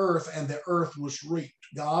on the earth, and the earth was reaped.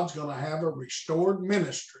 God's going to have a restored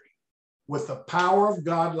ministry with the power of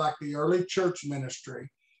God, like the early church ministry,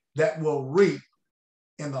 that will reap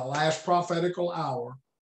in the last prophetical hour.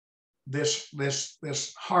 This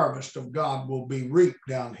harvest of God will be reaped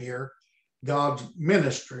down here, God's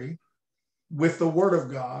ministry with the word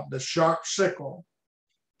of God, the sharp sickle.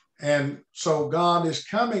 And so God is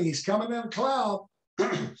coming. He's coming in a cloud,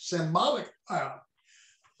 symbolic cloud.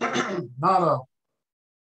 Not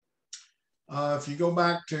if you go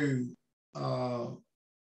back to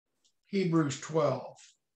Hebrews 12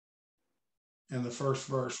 in the first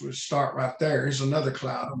verse, we'll start right there. Here's another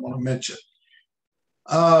cloud I want to mention.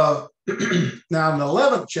 Now in the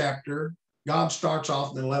 11th chapter, God starts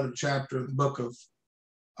off in the 11th chapter of the book of,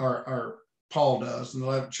 or Paul does in the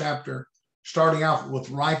 11th chapter, starting out with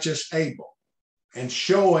righteous Abel and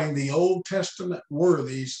showing the Old Testament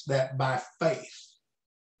worthies that by faith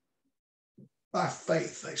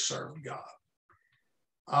they served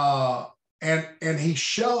God. And he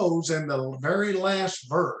shows in the very last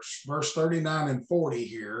verse, verse 39 and 40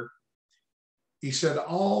 here, he said,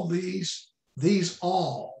 all these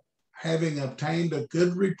all, having obtained a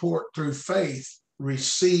good report through faith,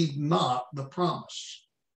 received not the promise.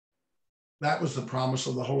 That was the promise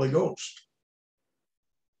of the Holy Ghost.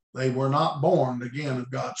 They were not born again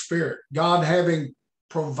of God's Spirit. God having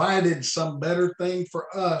provided some better thing for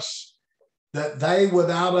us, that they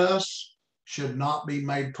without us should not be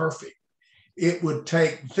made perfect. It would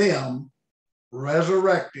take them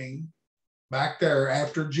resurrecting back there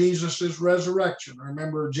after Jesus's resurrection.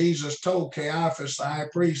 Remember, Jesus told Caiaphas, the high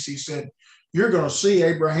priest, he said, you're going to see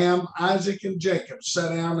Abraham, Isaac, and Jacob sit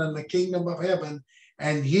down in the kingdom of heaven,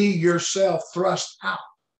 and ye yourself thrust out.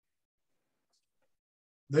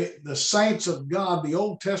 The saints of God, the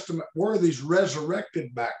Old Testament worthies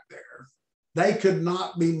resurrected back there, they could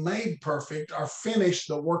not be made perfect or finish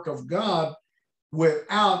the work of God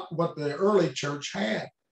without what the early church had.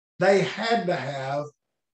 They had to have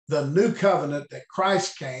the new covenant that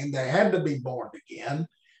Christ came. They had to be born again.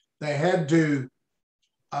 They had to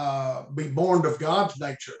be born of God's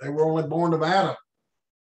nature. They were only born of Adam.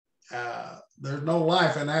 There's no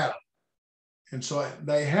life in Adam. And so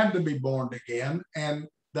they had to be born again, and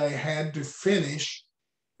they had to finish.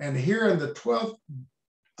 And here in the 12th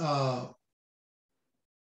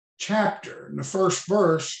chapter, in the first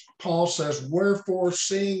verse, Paul says, wherefore,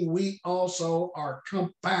 seeing we also are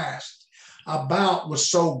compassed about with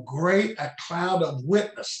so great a cloud of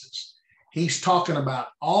witnesses. He's talking about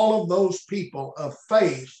all of those people of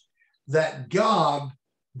faith that God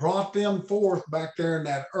brought them forth back there in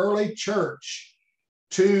that early church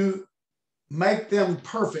to make them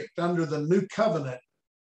perfect under the new covenant.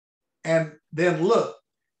 And then look,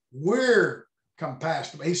 we're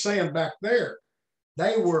compassed. He's saying back there,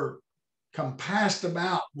 they were compassed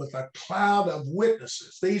about with a cloud of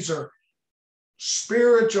witnesses. These are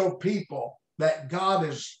spiritual people that God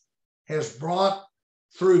has brought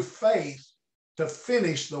through faith to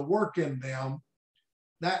finish the work in them.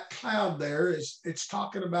 That cloud there it's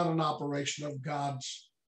talking about an operation of God's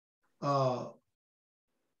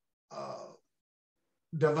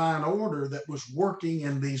divine order that was working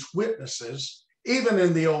in these witnesses. Even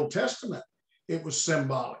in the Old Testament, it was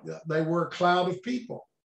symbolic. They were a cloud of people.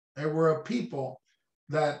 They were a people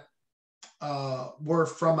that were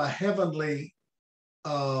from a heavenly,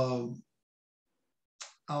 I'll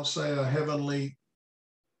say a heavenly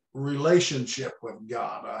relationship with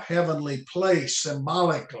God, a heavenly place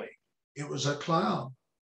symbolically. It was a cloud.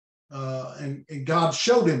 And God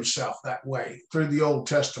showed himself that way through the Old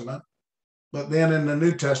Testament. But then in the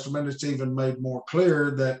New Testament, it's even made more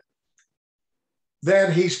clear that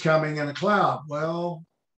he's coming in a cloud. Well,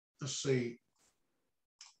 let's see.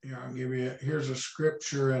 Here, I'll give you, here's a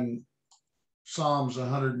scripture in Psalms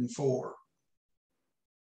 104,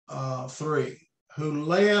 3. Who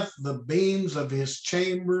layeth the beams of his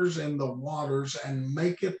chambers in the waters, and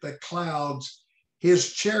maketh the clouds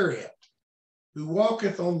his chariot, who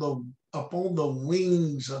walketh upon the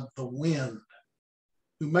wings of the wind,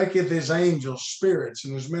 who maketh his angels spirits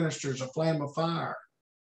and his ministers a flame of fire.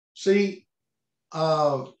 See,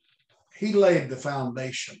 he laid the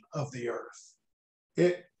foundation of the earth.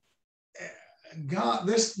 God,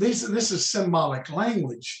 this is symbolic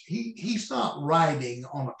language. He's not riding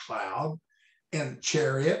on a cloud and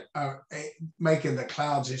chariot, making the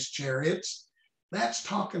clouds his chariots. That's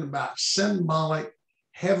talking about symbolic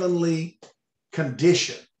heavenly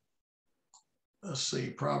condition. Let's see,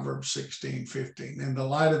 Proverbs 16:15. In the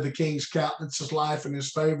light of the king's countenance is life, and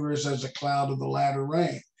his favor is as a cloud of the latter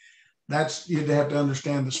rain. That's, you'd have to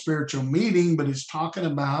understand the spiritual meaning, but he's talking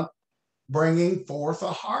about bringing forth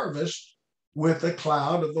a harvest with a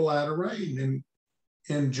cloud of the latter rain. And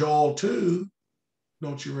in Joel 2,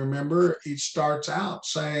 don't you remember, it starts out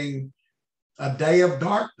saying a day of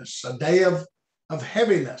darkness, a day of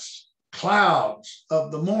heaviness, clouds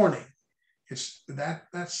of the morning.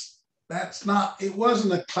 That's it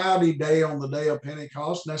wasn't a cloudy day on the day of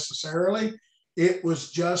Pentecost necessarily. It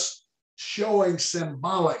was just showing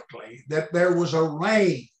symbolically that there was a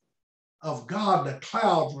rain of God. The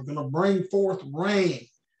clouds were going to bring forth rain,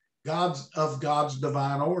 God's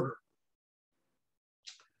divine order.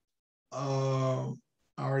 I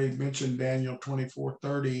already mentioned Daniel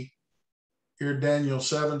 24:30. Here, Daniel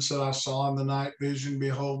 7 said, I saw in the night vision,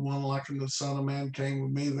 behold, one like unto the Son of Man came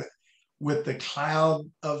with me, that with the clouds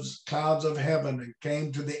of heaven, and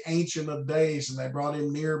came to the Ancient of Days, and they brought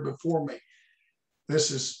him near before me.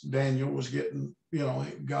 This is Daniel was getting,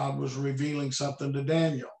 God was revealing something to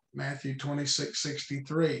Daniel. Matthew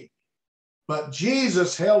 26:63. But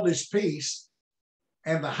Jesus held his peace,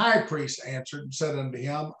 and the high priest answered and said unto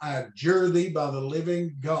him, I adjure thee by the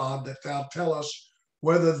living God that thou tell us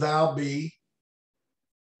whether thou be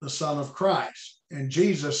the Son of Christ. And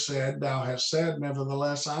Jesus said, Thou hast said,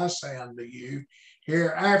 nevertheless I say unto you,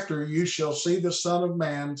 hereafter you shall see the Son of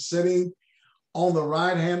Man sitting on the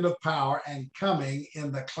right hand of power and coming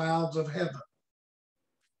in the clouds of heaven.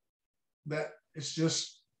 That it's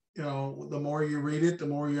just, the more you read it, the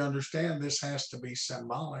more you understand this has to be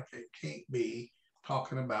symbolic. It can't be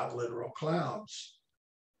talking about literal clouds.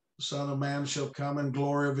 The Son of Man shall come in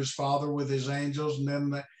glory of his Father with his angels, and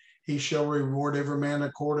then he shall reward every man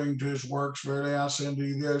according to his works. Verily I say unto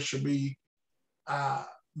you, there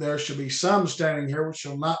shall be some standing here which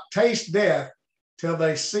shall not taste death till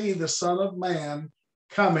they see the Son of Man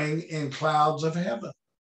coming in clouds of heaven.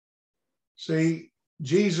 See,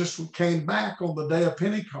 Jesus came back on the day of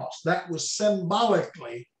Pentecost. That was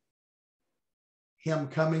symbolically him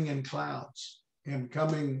coming in clouds, him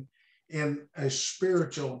coming in a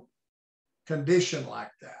spiritual condition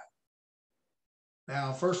like that.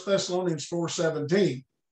 Now, 1 Thessalonians 4:17,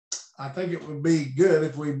 I think it would be good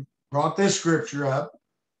if we brought this scripture up,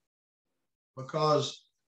 because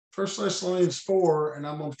 1 Thessalonians 4, and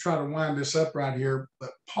I'm going to try to wind this up right here,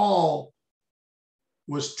 but Paul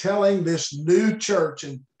was telling this new church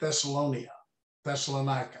in Thessalonica.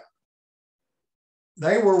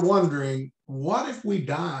 They were wondering, what if we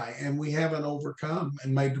die and we haven't overcome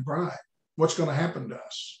and made the bride? What's going to happen to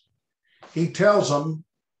us? He tells them,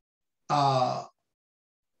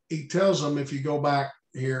 if you go back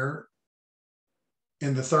here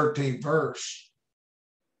in the 13th verse,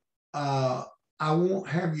 I won't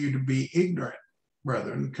have you to be ignorant,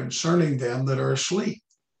 brethren, concerning them that are asleep,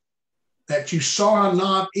 that you sorrow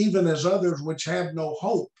not even as others which have no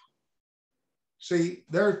hope. See,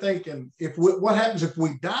 they're thinking, what happens if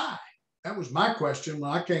we die? That was my question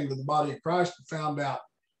when I came to the body of Christ and found out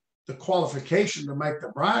the qualification to make the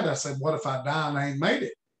bride. I said, what if I die and I ain't made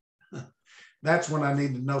it? That's when I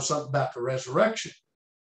need to know something about the resurrection.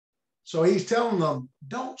 So he's telling them,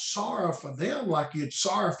 don't sorrow for them like you'd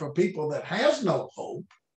sorrow for people that has no hope.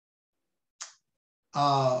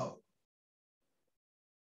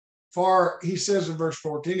 For he says in verse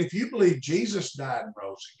 14, if you believe Jesus died and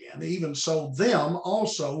rose again, even so them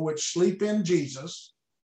also which sleep in Jesus,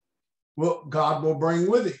 God will bring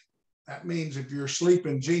with him. That means if you're asleep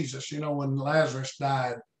in Jesus, when Lazarus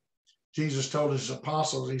died, Jesus told his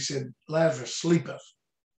apostles, he said, Lazarus sleepeth.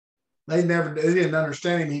 They didn't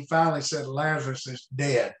understand him. He finally said, Lazarus is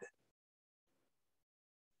dead.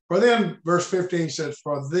 For then, verse 15 says,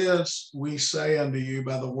 for this we say unto you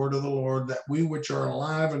by the word of the Lord, that we which are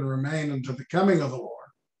alive and remain unto the coming of the Lord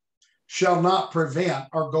shall not prevent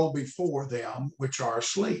or go before them which are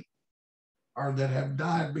asleep, or that have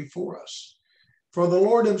died before us. For the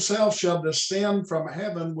Lord himself shall descend from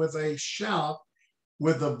heaven with a shout,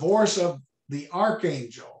 with the voice of the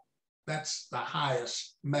archangel, that's the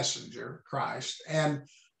highest messenger, Christ, and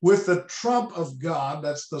with the trump of God,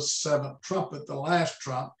 that's the seventh trumpet, the last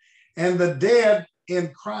trump, and the dead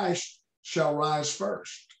in Christ shall rise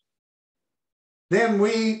first. Then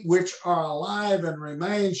we which are alive and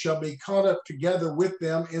remain shall be caught up together with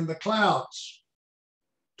them in the clouds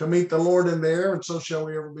to meet the Lord in the air, and so shall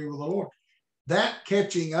we ever be with the Lord. That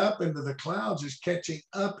catching up into the clouds is catching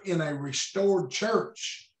up in a restored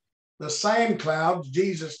church. The same clouds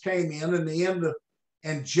Jesus came in the end of,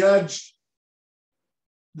 and judged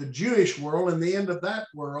the Jewish world. In the end of that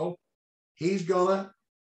world,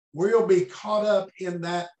 we'll be caught up in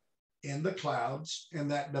the clouds, in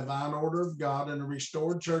that divine order of God, in a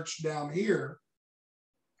restored church down here.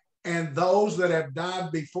 And those that have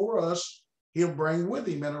died before us, he'll bring with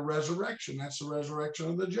him in a resurrection. That's the resurrection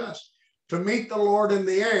of the just. To meet the Lord in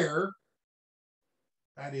the air,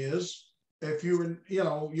 that is, if you've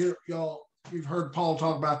heard Paul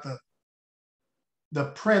talk about the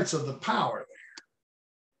prince of the power there.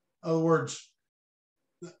 In other words,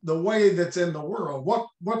 the way that's in the world,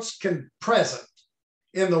 what's present.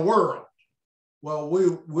 in the world. Well,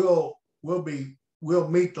 we'll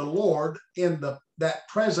meet the Lord in that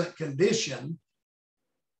present condition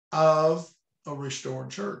of a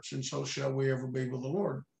restored church, and so shall we ever be with the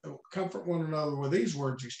Lord. Comfort one another with these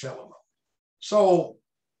words he's telling them. So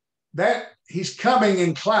that he's coming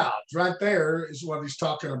in clouds, right there is what he's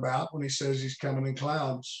talking about when he says he's coming in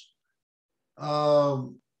clouds.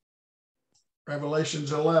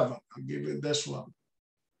 Revelations 11, I'll give you this one.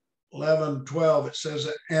 11:12, it says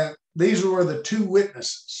that, and these were the two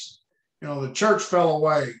witnesses. You know, the church fell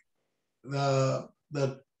away. There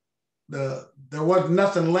was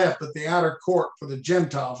nothing left but the outer court for the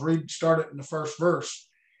Gentiles. Start it in the first verse.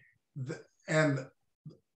 And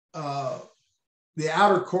the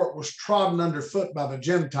outer court was trodden underfoot by the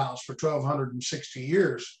Gentiles for 1,260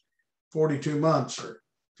 years, 42 months or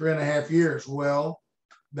 3.5 years. Well,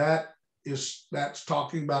 that's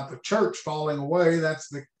talking about the church falling away.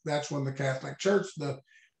 That's when the Catholic Church, the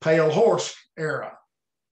pale horse era.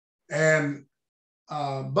 And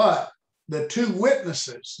but the two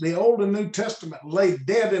witnesses, the Old and New Testament, lay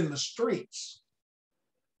dead in the streets.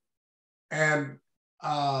 And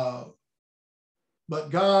but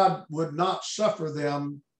God would not suffer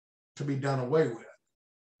them to be done away with.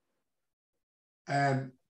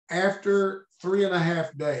 And after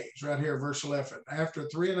 3.5 days, right here, verse 11, after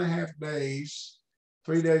 3.5 days,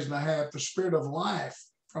 3 days and a half, the Spirit of life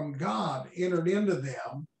from God entered into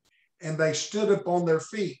them, and they stood up on their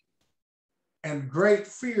feet, and great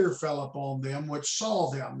fear fell upon them which saw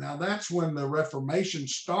them. Now that's when the Reformation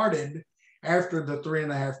started, after the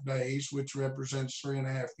 3.5 days, which represents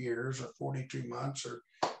 3.5 years or 42 months or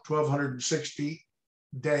 1,260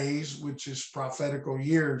 days, which is prophetical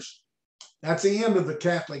years. That's the end of the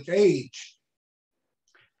Catholic age.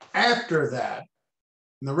 After that,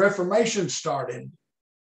 when the Reformation started,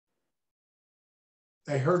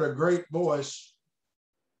 they heard a great voice.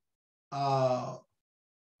 Let's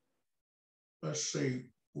see,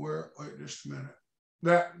 wait just a minute.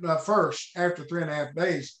 That first, after 3.5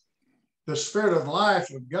 days, the Spirit of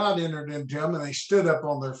life of God entered into them, and they stood up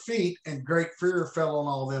on their feet, and great fear fell on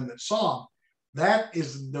all them that saw them. That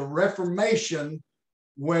is the Reformation,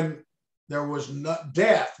 when there was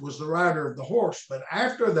death was the rider of the horse. But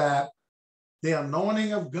after that, the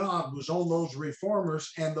anointing of God was on those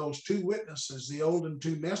reformers and those two witnesses, the Old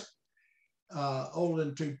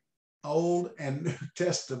and New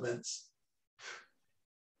Testaments.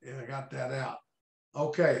 Yeah, I got that out.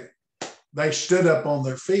 Okay, they stood up on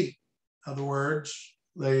their feet. In other words,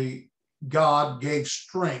 God gave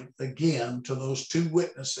strength again to those two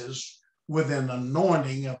witnesses with an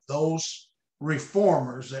anointing of those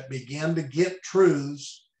reformers that began to get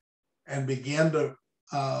truths and began to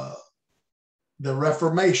the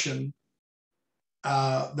Reformation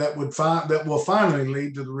that will finally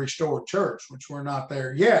lead to the restored church, which we're not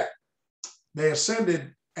there yet. They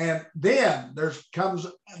ascended, and then verse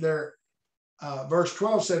 12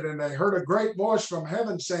 said, and they heard a great voice from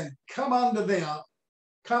heaven saying, come unto them.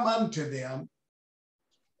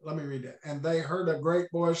 Let me read it. And they heard a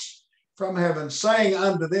great voice from heaven saying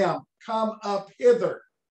unto them, come up hither.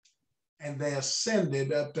 And they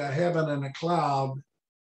ascended up to heaven in a cloud.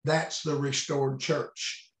 That's the restored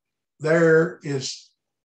church. They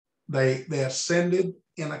ascended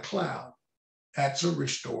in a cloud. That's a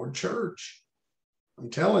restored church.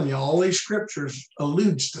 I'm telling you, all these scriptures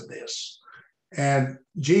alludes to this. And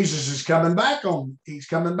Jesus is coming back on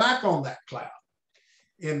that cloud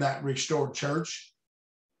in that restored church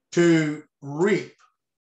to reap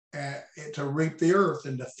the earth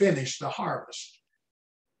and to finish the harvest.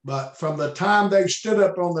 But from the time they stood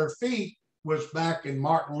up on their feet was back in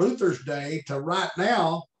Martin Luther's day to right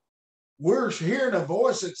now, we're hearing a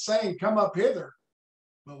voice that's saying, come up hither.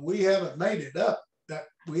 But we haven't made it up.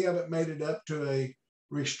 We haven't made it up to a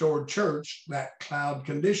restored church, that cloud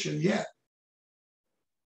condition yet.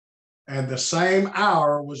 And the same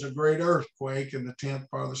hour was a great earthquake, and the 10th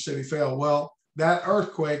part of the city fell. Well, that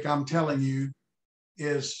earthquake, I'm telling you,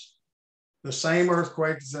 is the same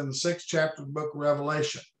earthquake that's in the 6th chapter of the book of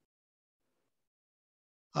Revelation.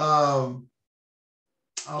 I'll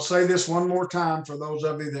say this one more time for those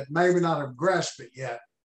of you that maybe not have grasped it yet.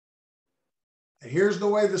 Here's the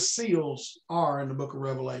way the seals are in the book of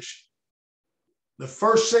Revelation. The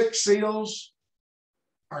first 6 seals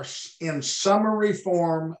are in summary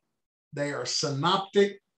form. They are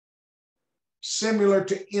synoptic, similar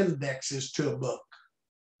to indexes to a book.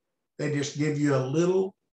 They just give you a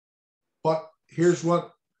little, here's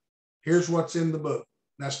what's in the book.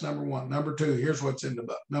 That's number 1. Number 2, here's what's in the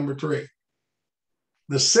book. Number 3,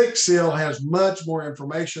 the 6th seal has much more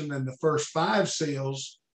information than the first 5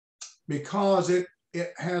 seals, because it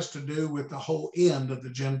it has to do with the whole end of the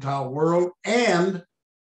Gentile world and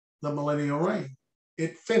the millennial reign.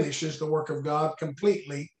 It finishes the work of God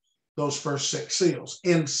completely, those first 6 seals,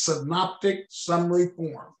 in synoptic summary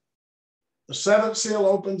form. The 7th seal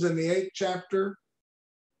opens in the 8th chapter,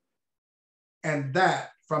 and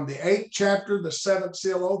that from the 8th chapter, the 7th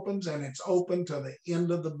seal opens, and it's open to the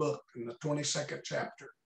end of the book in the 22nd chapter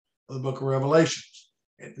of the book of Revelations.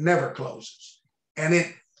 It never closes. And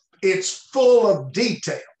it's full of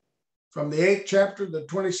detail from the 8th chapter, the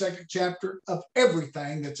 22nd chapter, of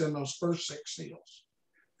everything that's in those first 6 seals.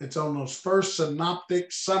 It's on those first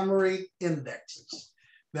synoptic summary indexes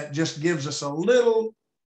that just gives us a little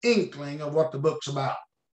inkling of what the book's about.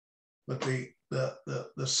 But the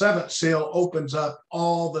 7th seal opens up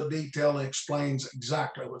all the detail and explains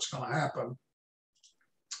exactly what's going to happen.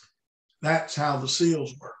 That's how the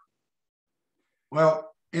seals work.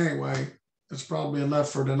 Well, anyway, it's probably enough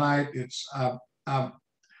for tonight. I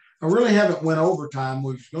really haven't went overtime.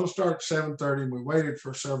 We were going to start at 7:30. We waited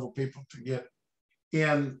for several people to get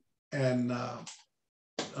in, and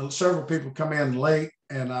several people come in late,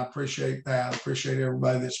 and I appreciate that. I appreciate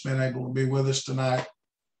everybody that's been able to be with us tonight.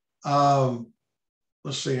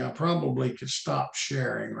 Let's see, I probably could stop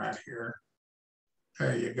sharing right here.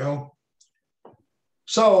 There you go.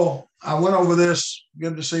 So I went over this.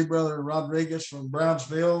 Good to see Brother Rodriguez from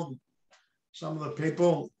Brownsville, some of the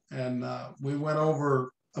people, and we went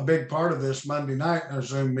over a big part of this Monday night in our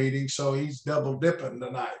Zoom meeting, so he's double dipping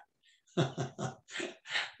tonight.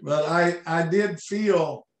 But I did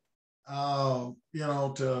feel,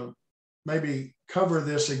 to maybe cover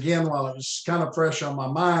this again while it was kind of fresh on my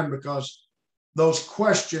mind, because those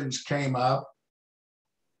questions came up.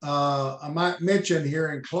 I might mention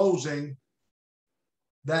here in closing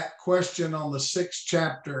that question on the 6th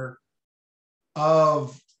chapter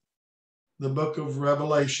of the book of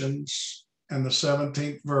Revelations and the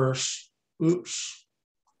 17th verse.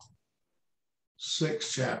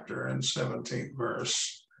 6th chapter and 17th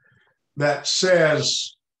verse that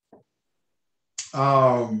says, did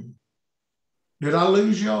I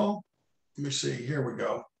lose y'all? Let me see. Here we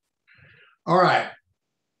go. All right.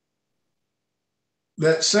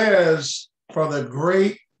 That says, for the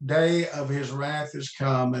great day of his wrath is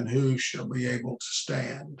come, and who shall be able to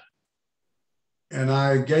stand? And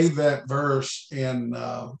I gave that verse in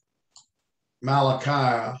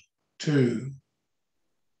Malachi 2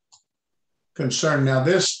 concerning, now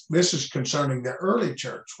this is concerning the early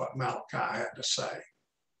church, what Malachi had to say.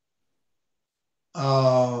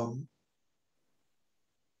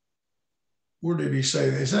 Where did he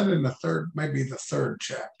say that? Is that in the 3rd, maybe the 3rd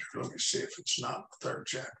chapter? Let me see if it's not the 3rd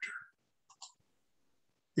chapter.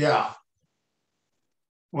 Yeah.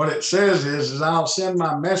 What it says is I'll send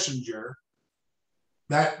my messenger.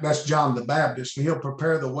 That's John the Baptist, and he'll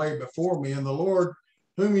prepare the way before me. And the Lord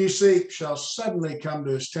whom you seek shall suddenly come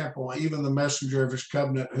to his temple, even the messenger of his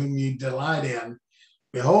covenant whom ye delight in.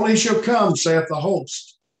 Behold, he shall come, saith the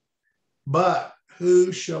host. But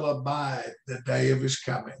who shall abide the day of his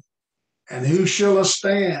coming? And who shall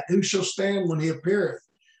stand? Who shall stand when he appeareth?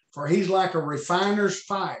 For he's like a refiner's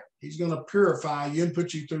fire. He's going to purify you and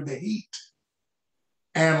put you through the heat.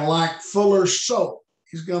 And like fuller's soap,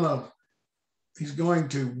 he's going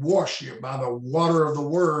to wash you by the water of the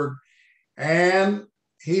word. And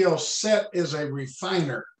he'll set as a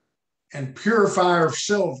refiner and purifier of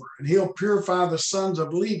silver. And he'll purify the sons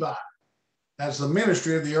of Levi. That's the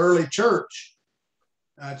ministry of the early church.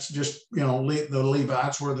 That's just, the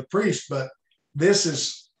Levites were the priests, but this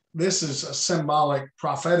is a symbolic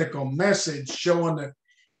prophetical message showing that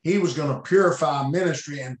he was going to purify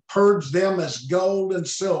ministry and purge them as gold and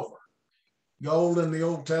silver. Gold in the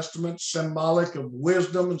Old Testament, symbolic of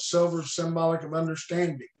wisdom, and silver symbolic of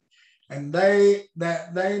understanding. And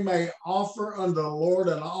that they may offer unto the Lord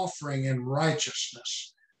an offering in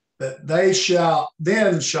righteousness, that then shall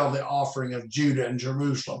the offering of Judah and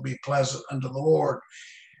Jerusalem be pleasant unto the Lord,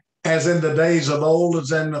 as in the days of old,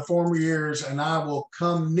 as in the former years, and I will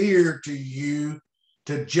come near to you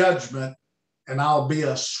to judgment, and I'll be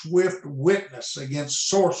a swift witness against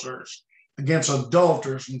sorcerers, against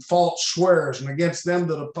adulterers and false swearers, and against them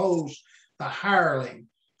that oppose the hireling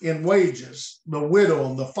in wages, the widow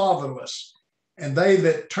and the fatherless, and they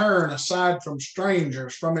that turn aside from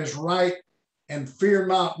strangers, from his right, and fear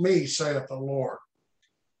not me, saith the Lord.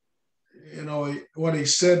 What he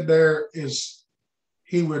said there is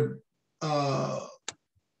he would,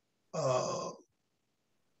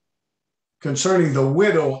 concerning the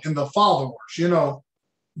widow and the fatherless,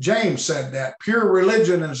 James said that pure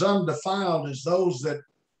religion is undefiled as those that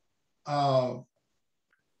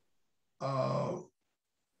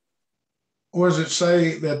what does it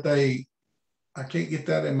say that they I can't get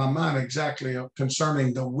that in my mind exactly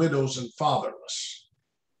concerning the widows and fatherless,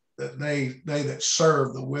 that they that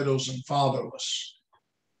serve the widows and fatherless.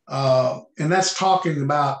 And that's talking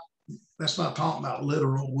about, that's not talking about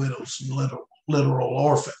literal widows and literal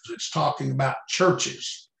orphans. It's talking about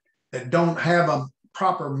churches that don't have a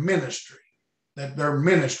proper ministry, that their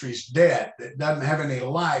ministry's dead, that doesn't have any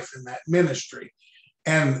life in that ministry.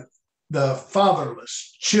 And the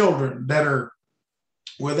fatherless children that are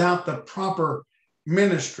without the proper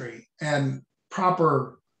ministry and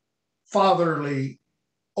proper fatherly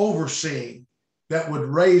overseeing that would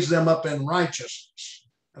raise them up in righteousness.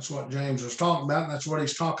 That's what James was talking about, and that's what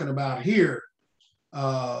he's talking about here.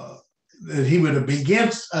 That he would be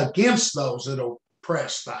against those that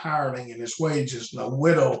oppress the hireling and his wages, and the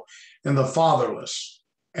widow and the fatherless,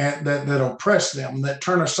 and that oppress them, that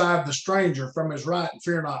turn aside the stranger from his right, and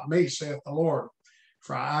fear not me, saith the Lord.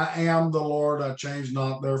 For I am the Lord, I change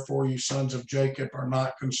not, therefore you sons of Jacob are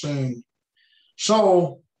not consumed.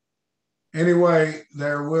 So anyway,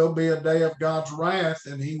 there will be a day of God's wrath,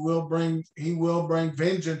 and he will bring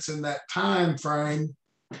vengeance in that time frame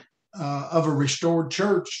of a restored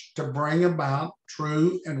church to bring about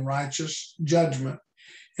true and righteous judgment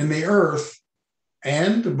in the earth,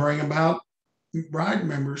 and to bring about bride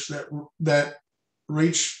members that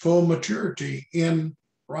reach full maturity in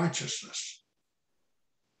righteousness.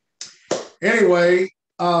 Anyway,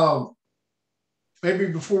 maybe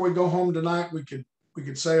before we go home tonight, we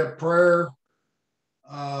could say a prayer.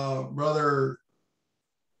 Brother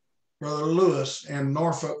Lewis in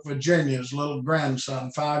Norfolk, Virginia's little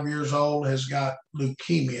grandson, 5 years old, has got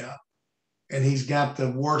leukemia, and he's got the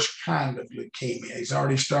worst kind of leukemia. He's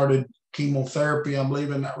already started chemotherapy, I believe,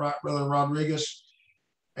 isn't that right, Brother Rodriguez?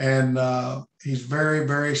 And he's very,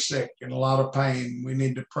 very sick and a lot of pain. We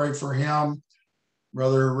need to pray for him.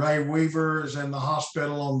 Brother Ray Weaver is in the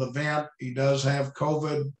hospital on the vent. He does have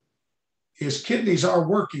COVID. His kidneys are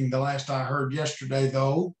working, the last I heard yesterday,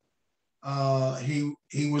 though.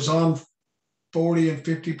 He was on 40 and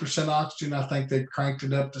 50% oxygen. I think they cranked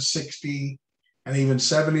it up to 60 and even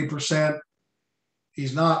 70%.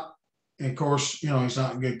 He's not, of course, he's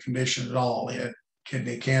not in good condition at all. He had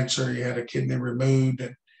kidney cancer. He had a kidney removed,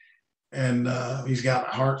 and he's got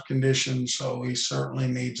a heart condition, so he certainly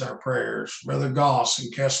needs our prayers. Brother Goss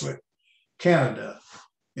in Keswick, Canada,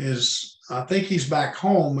 I think he's back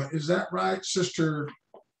home. Is that right, Sister?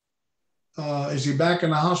 Is he back in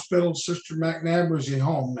the hospital, Sister McNabb, or is he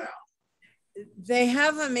home now? They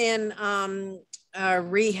have him in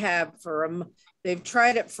rehab for they've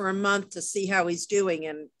tried it for a month to see how he's doing,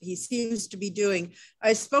 and he seems to be doing.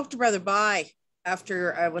 I spoke to Brother Bai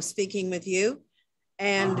after I was speaking with you,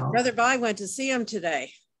 and Brother Bai went to see him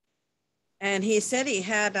today, and he said he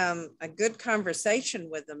had a good conversation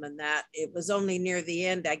with him, and that it was only near the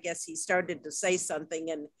end, I guess, he started to say something,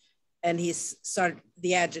 and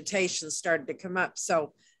the agitation started to come up.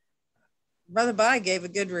 So Brother Bai gave a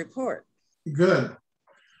good report. Good.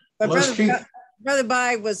 But Brother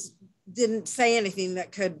Bai didn't say anything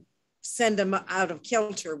that could send him out of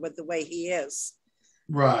kilter with the way he is.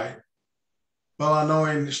 Right. Well, I know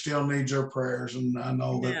he still needs your prayers, and I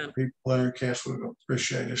know that the people there in Keswick would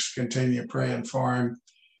appreciate us continue praying for him.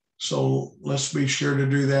 So let's be sure to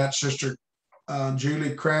do that. Sister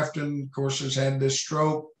Julie Crafton, of course, has had this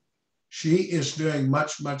stroke. She is doing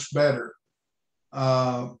much, much better.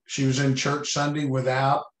 She was in church Sunday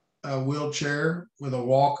without a wheelchair, with a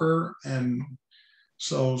walker, and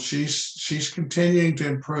so she's continuing to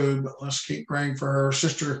improve. But let's keep praying for her.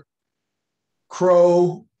 Sister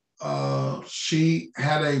Crow, she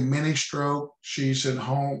had a mini stroke. She's at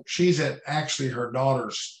home. Actually, her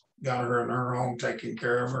daughter's got her in her home taking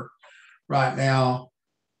care of her right now,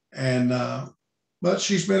 and but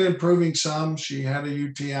she's been improving some. She had a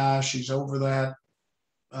UTI. She's over that.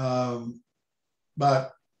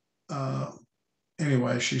 But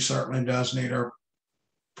anyway, she certainly does need our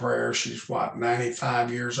prayer. She's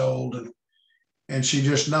 95 years old, and she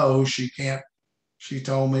just knows she can't. She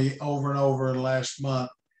told me over and over last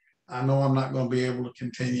month, I know I'm not going to be able to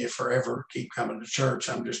continue forever, keep coming to church.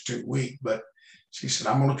 I'm just too weak. But she said,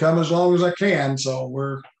 I'm going to come as long as I can. So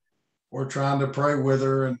we're trying to pray with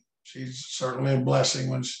her, and she's certainly a blessing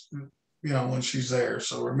when she's there.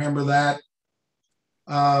 So remember that.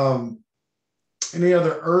 Any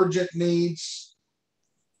other urgent needs?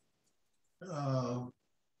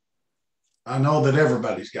 I know that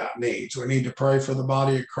everybody's got needs. We need to pray for the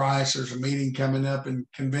body of Christ. There's a meeting coming up in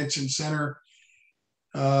Convention Center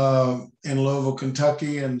in Louisville,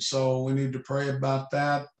 Kentucky, and so we need to pray about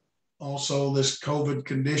that. Also, this COVID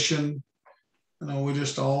condition. We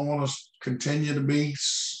just all want to continue to be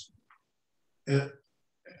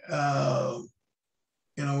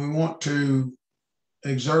we want to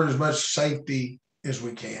exert as much safety as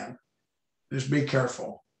we can. Just be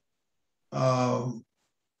careful.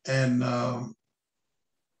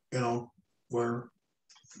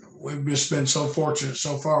 We've just been so fortunate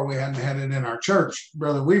so far. We hadn't had it in our church.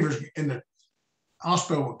 Brother Weaver's in the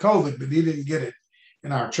hospital with COVID, but he didn't get it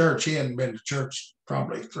in our church. He hadn't been to church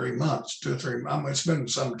probably 3 months, 2 or 3 months. It's been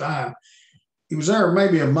some time. He was there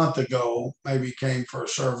maybe a month ago, maybe he came for a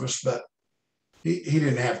service, but he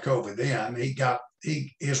didn't have COVID then.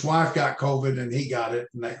 His wife got COVID and he got it,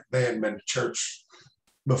 and they hadn't been to church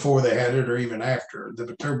before they had it or even after,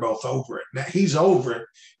 but they're both over it. Now he's over it,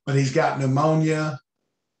 but he's got pneumonia.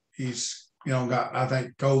 He's, got, I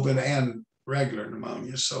think, COVID and regular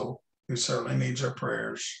pneumonia. So he certainly needs our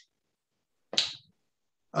prayers.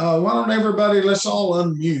 Why don't everybody, let's all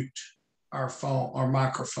unmute our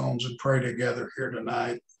microphones and pray together here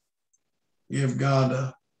tonight. Give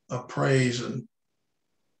God a praise and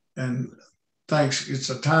thanks.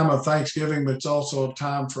 It's a time of Thanksgiving, but it's also a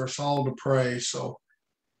time for us all to pray. So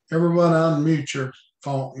everyone unmute your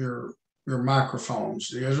phone, your microphones.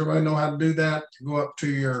 Does everybody know how to do that? Go up to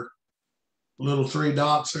your little 3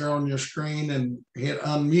 dots there on your screen and hit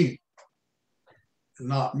unmute and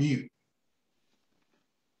not mute.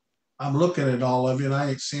 I'm looking at all of you and I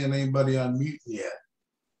ain't seeing anybody unmute yet.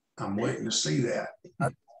 I'm waiting to see that.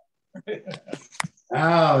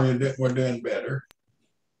 Now we're doing better.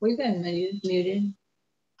 We've been muted.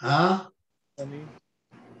 Huh?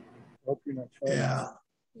 Hope you're not trying. Yeah.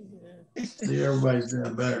 See, everybody's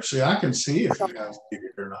doing better. See, I can see if you guys get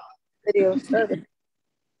it or not. Video started.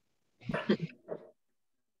 Thank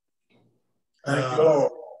you,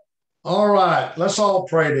 Lord. All right, let's all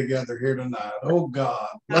pray together here tonight. Oh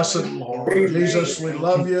God, blessed Lord Jesus, we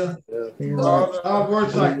love you. God, we're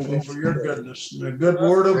thankful for your goodness and the good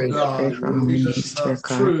word of God. Jesus, the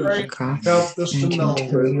truth, help us to know.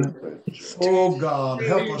 Oh God,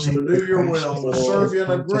 help us to do your will, to serve you in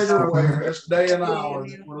a greater way in this day and hour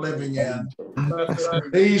that we're living in.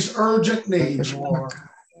 These urgent needs, Lord.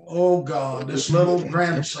 Oh God, this little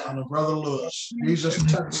grandson of Brother Lewis, Jesus,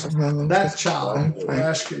 touch that child. We're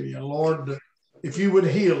asking you, Lord, if you would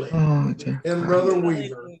heal him. And Brother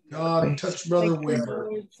Weaver, God, touch Brother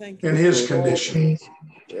Weaver in his condition.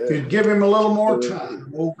 If you'd give him a little more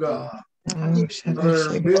time, oh God.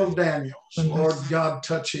 Brother Bill Daniels, Lord God,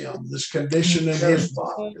 touch him, this condition in his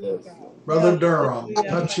body. Brother Durham,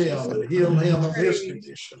 touch him and heal him of his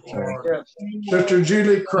condition, Lord. Sister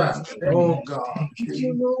Julie Craft, oh God,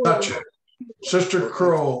 touch her. Sister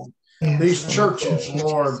Crow, these churches,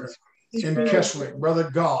 Lord, in Keswick,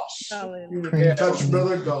 Brother Goss, touch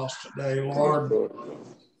Brother Goss today, Lord.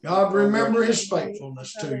 God, remember his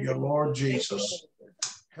faithfulness to you, Lord Jesus.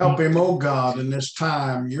 Help him, oh God, in this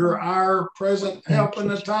time. You're our present help in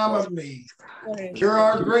the time of need. You're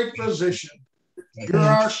our great physician. You're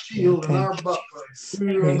our shield and our buckler.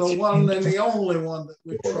 You're the one and the only one that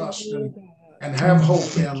we trust and have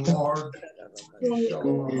hope in, Lord.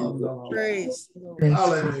 Praise.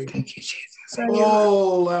 Hallelujah.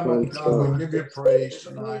 Oh, Lamb of God, we give you praise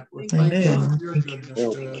tonight. We're thankful for your goodness to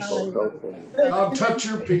us. God, touch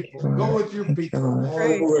your people. Go with your people,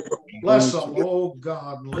 Lord. Bless them, oh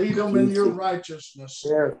God. Lead them in your righteousness.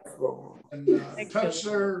 And touch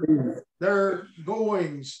their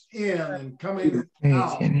goings in and coming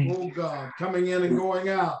out, oh God. Coming in and going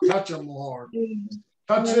out. Touch them, Lord.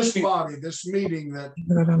 Touch this body, this meeting that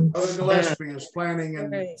Brother Gillespie is planning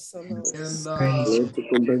in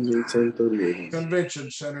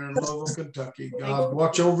Convention Center in Louisville, Kentucky. God,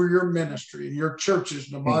 watch over your ministry and your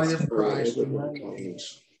churches in the body of Christ.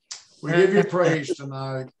 We give you praise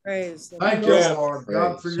tonight. Thank you, Lord,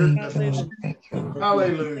 God, for your goodness.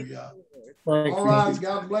 Hallelujah. All right,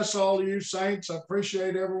 God bless all of you saints. I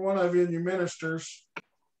appreciate every one of you and your ministers.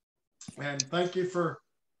 And thank you for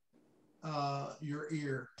your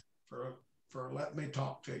ear, for letting me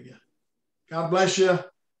talk to you. God bless you.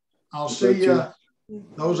 I'll see you.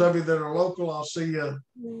 Those of you that are local, I'll see you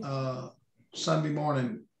Sunday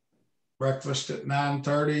morning. Breakfast at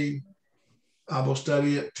 9:30, Bible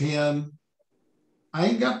study at 10. I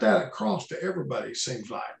ain't got that across to everybody,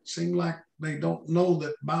 seems like they don't know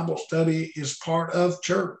that Bible study is part of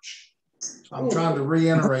church. So I'm trying to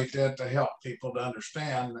reiterate that to help people to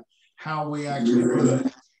understand how we actually do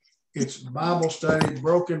it. It's Bible study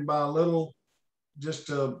broken by a little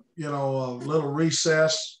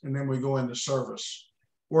recess, and then we go into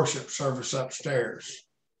worship service upstairs.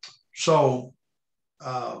 So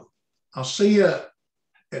I'll see you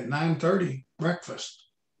at 9:30, breakfast,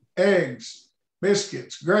 eggs,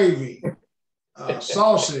 biscuits, gravy,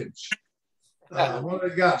 sausage, what do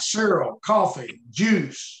they got? Cereal, coffee,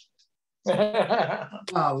 juice,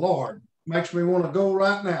 My Lord, makes me want to go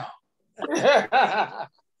right now.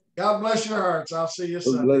 God bless your hearts. I'll see you God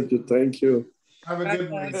Sunday. bless you. Thank you. Have a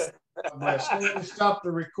good week. God bless. So let me stop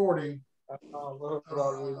the recording.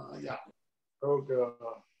 Yeah. Oh, God.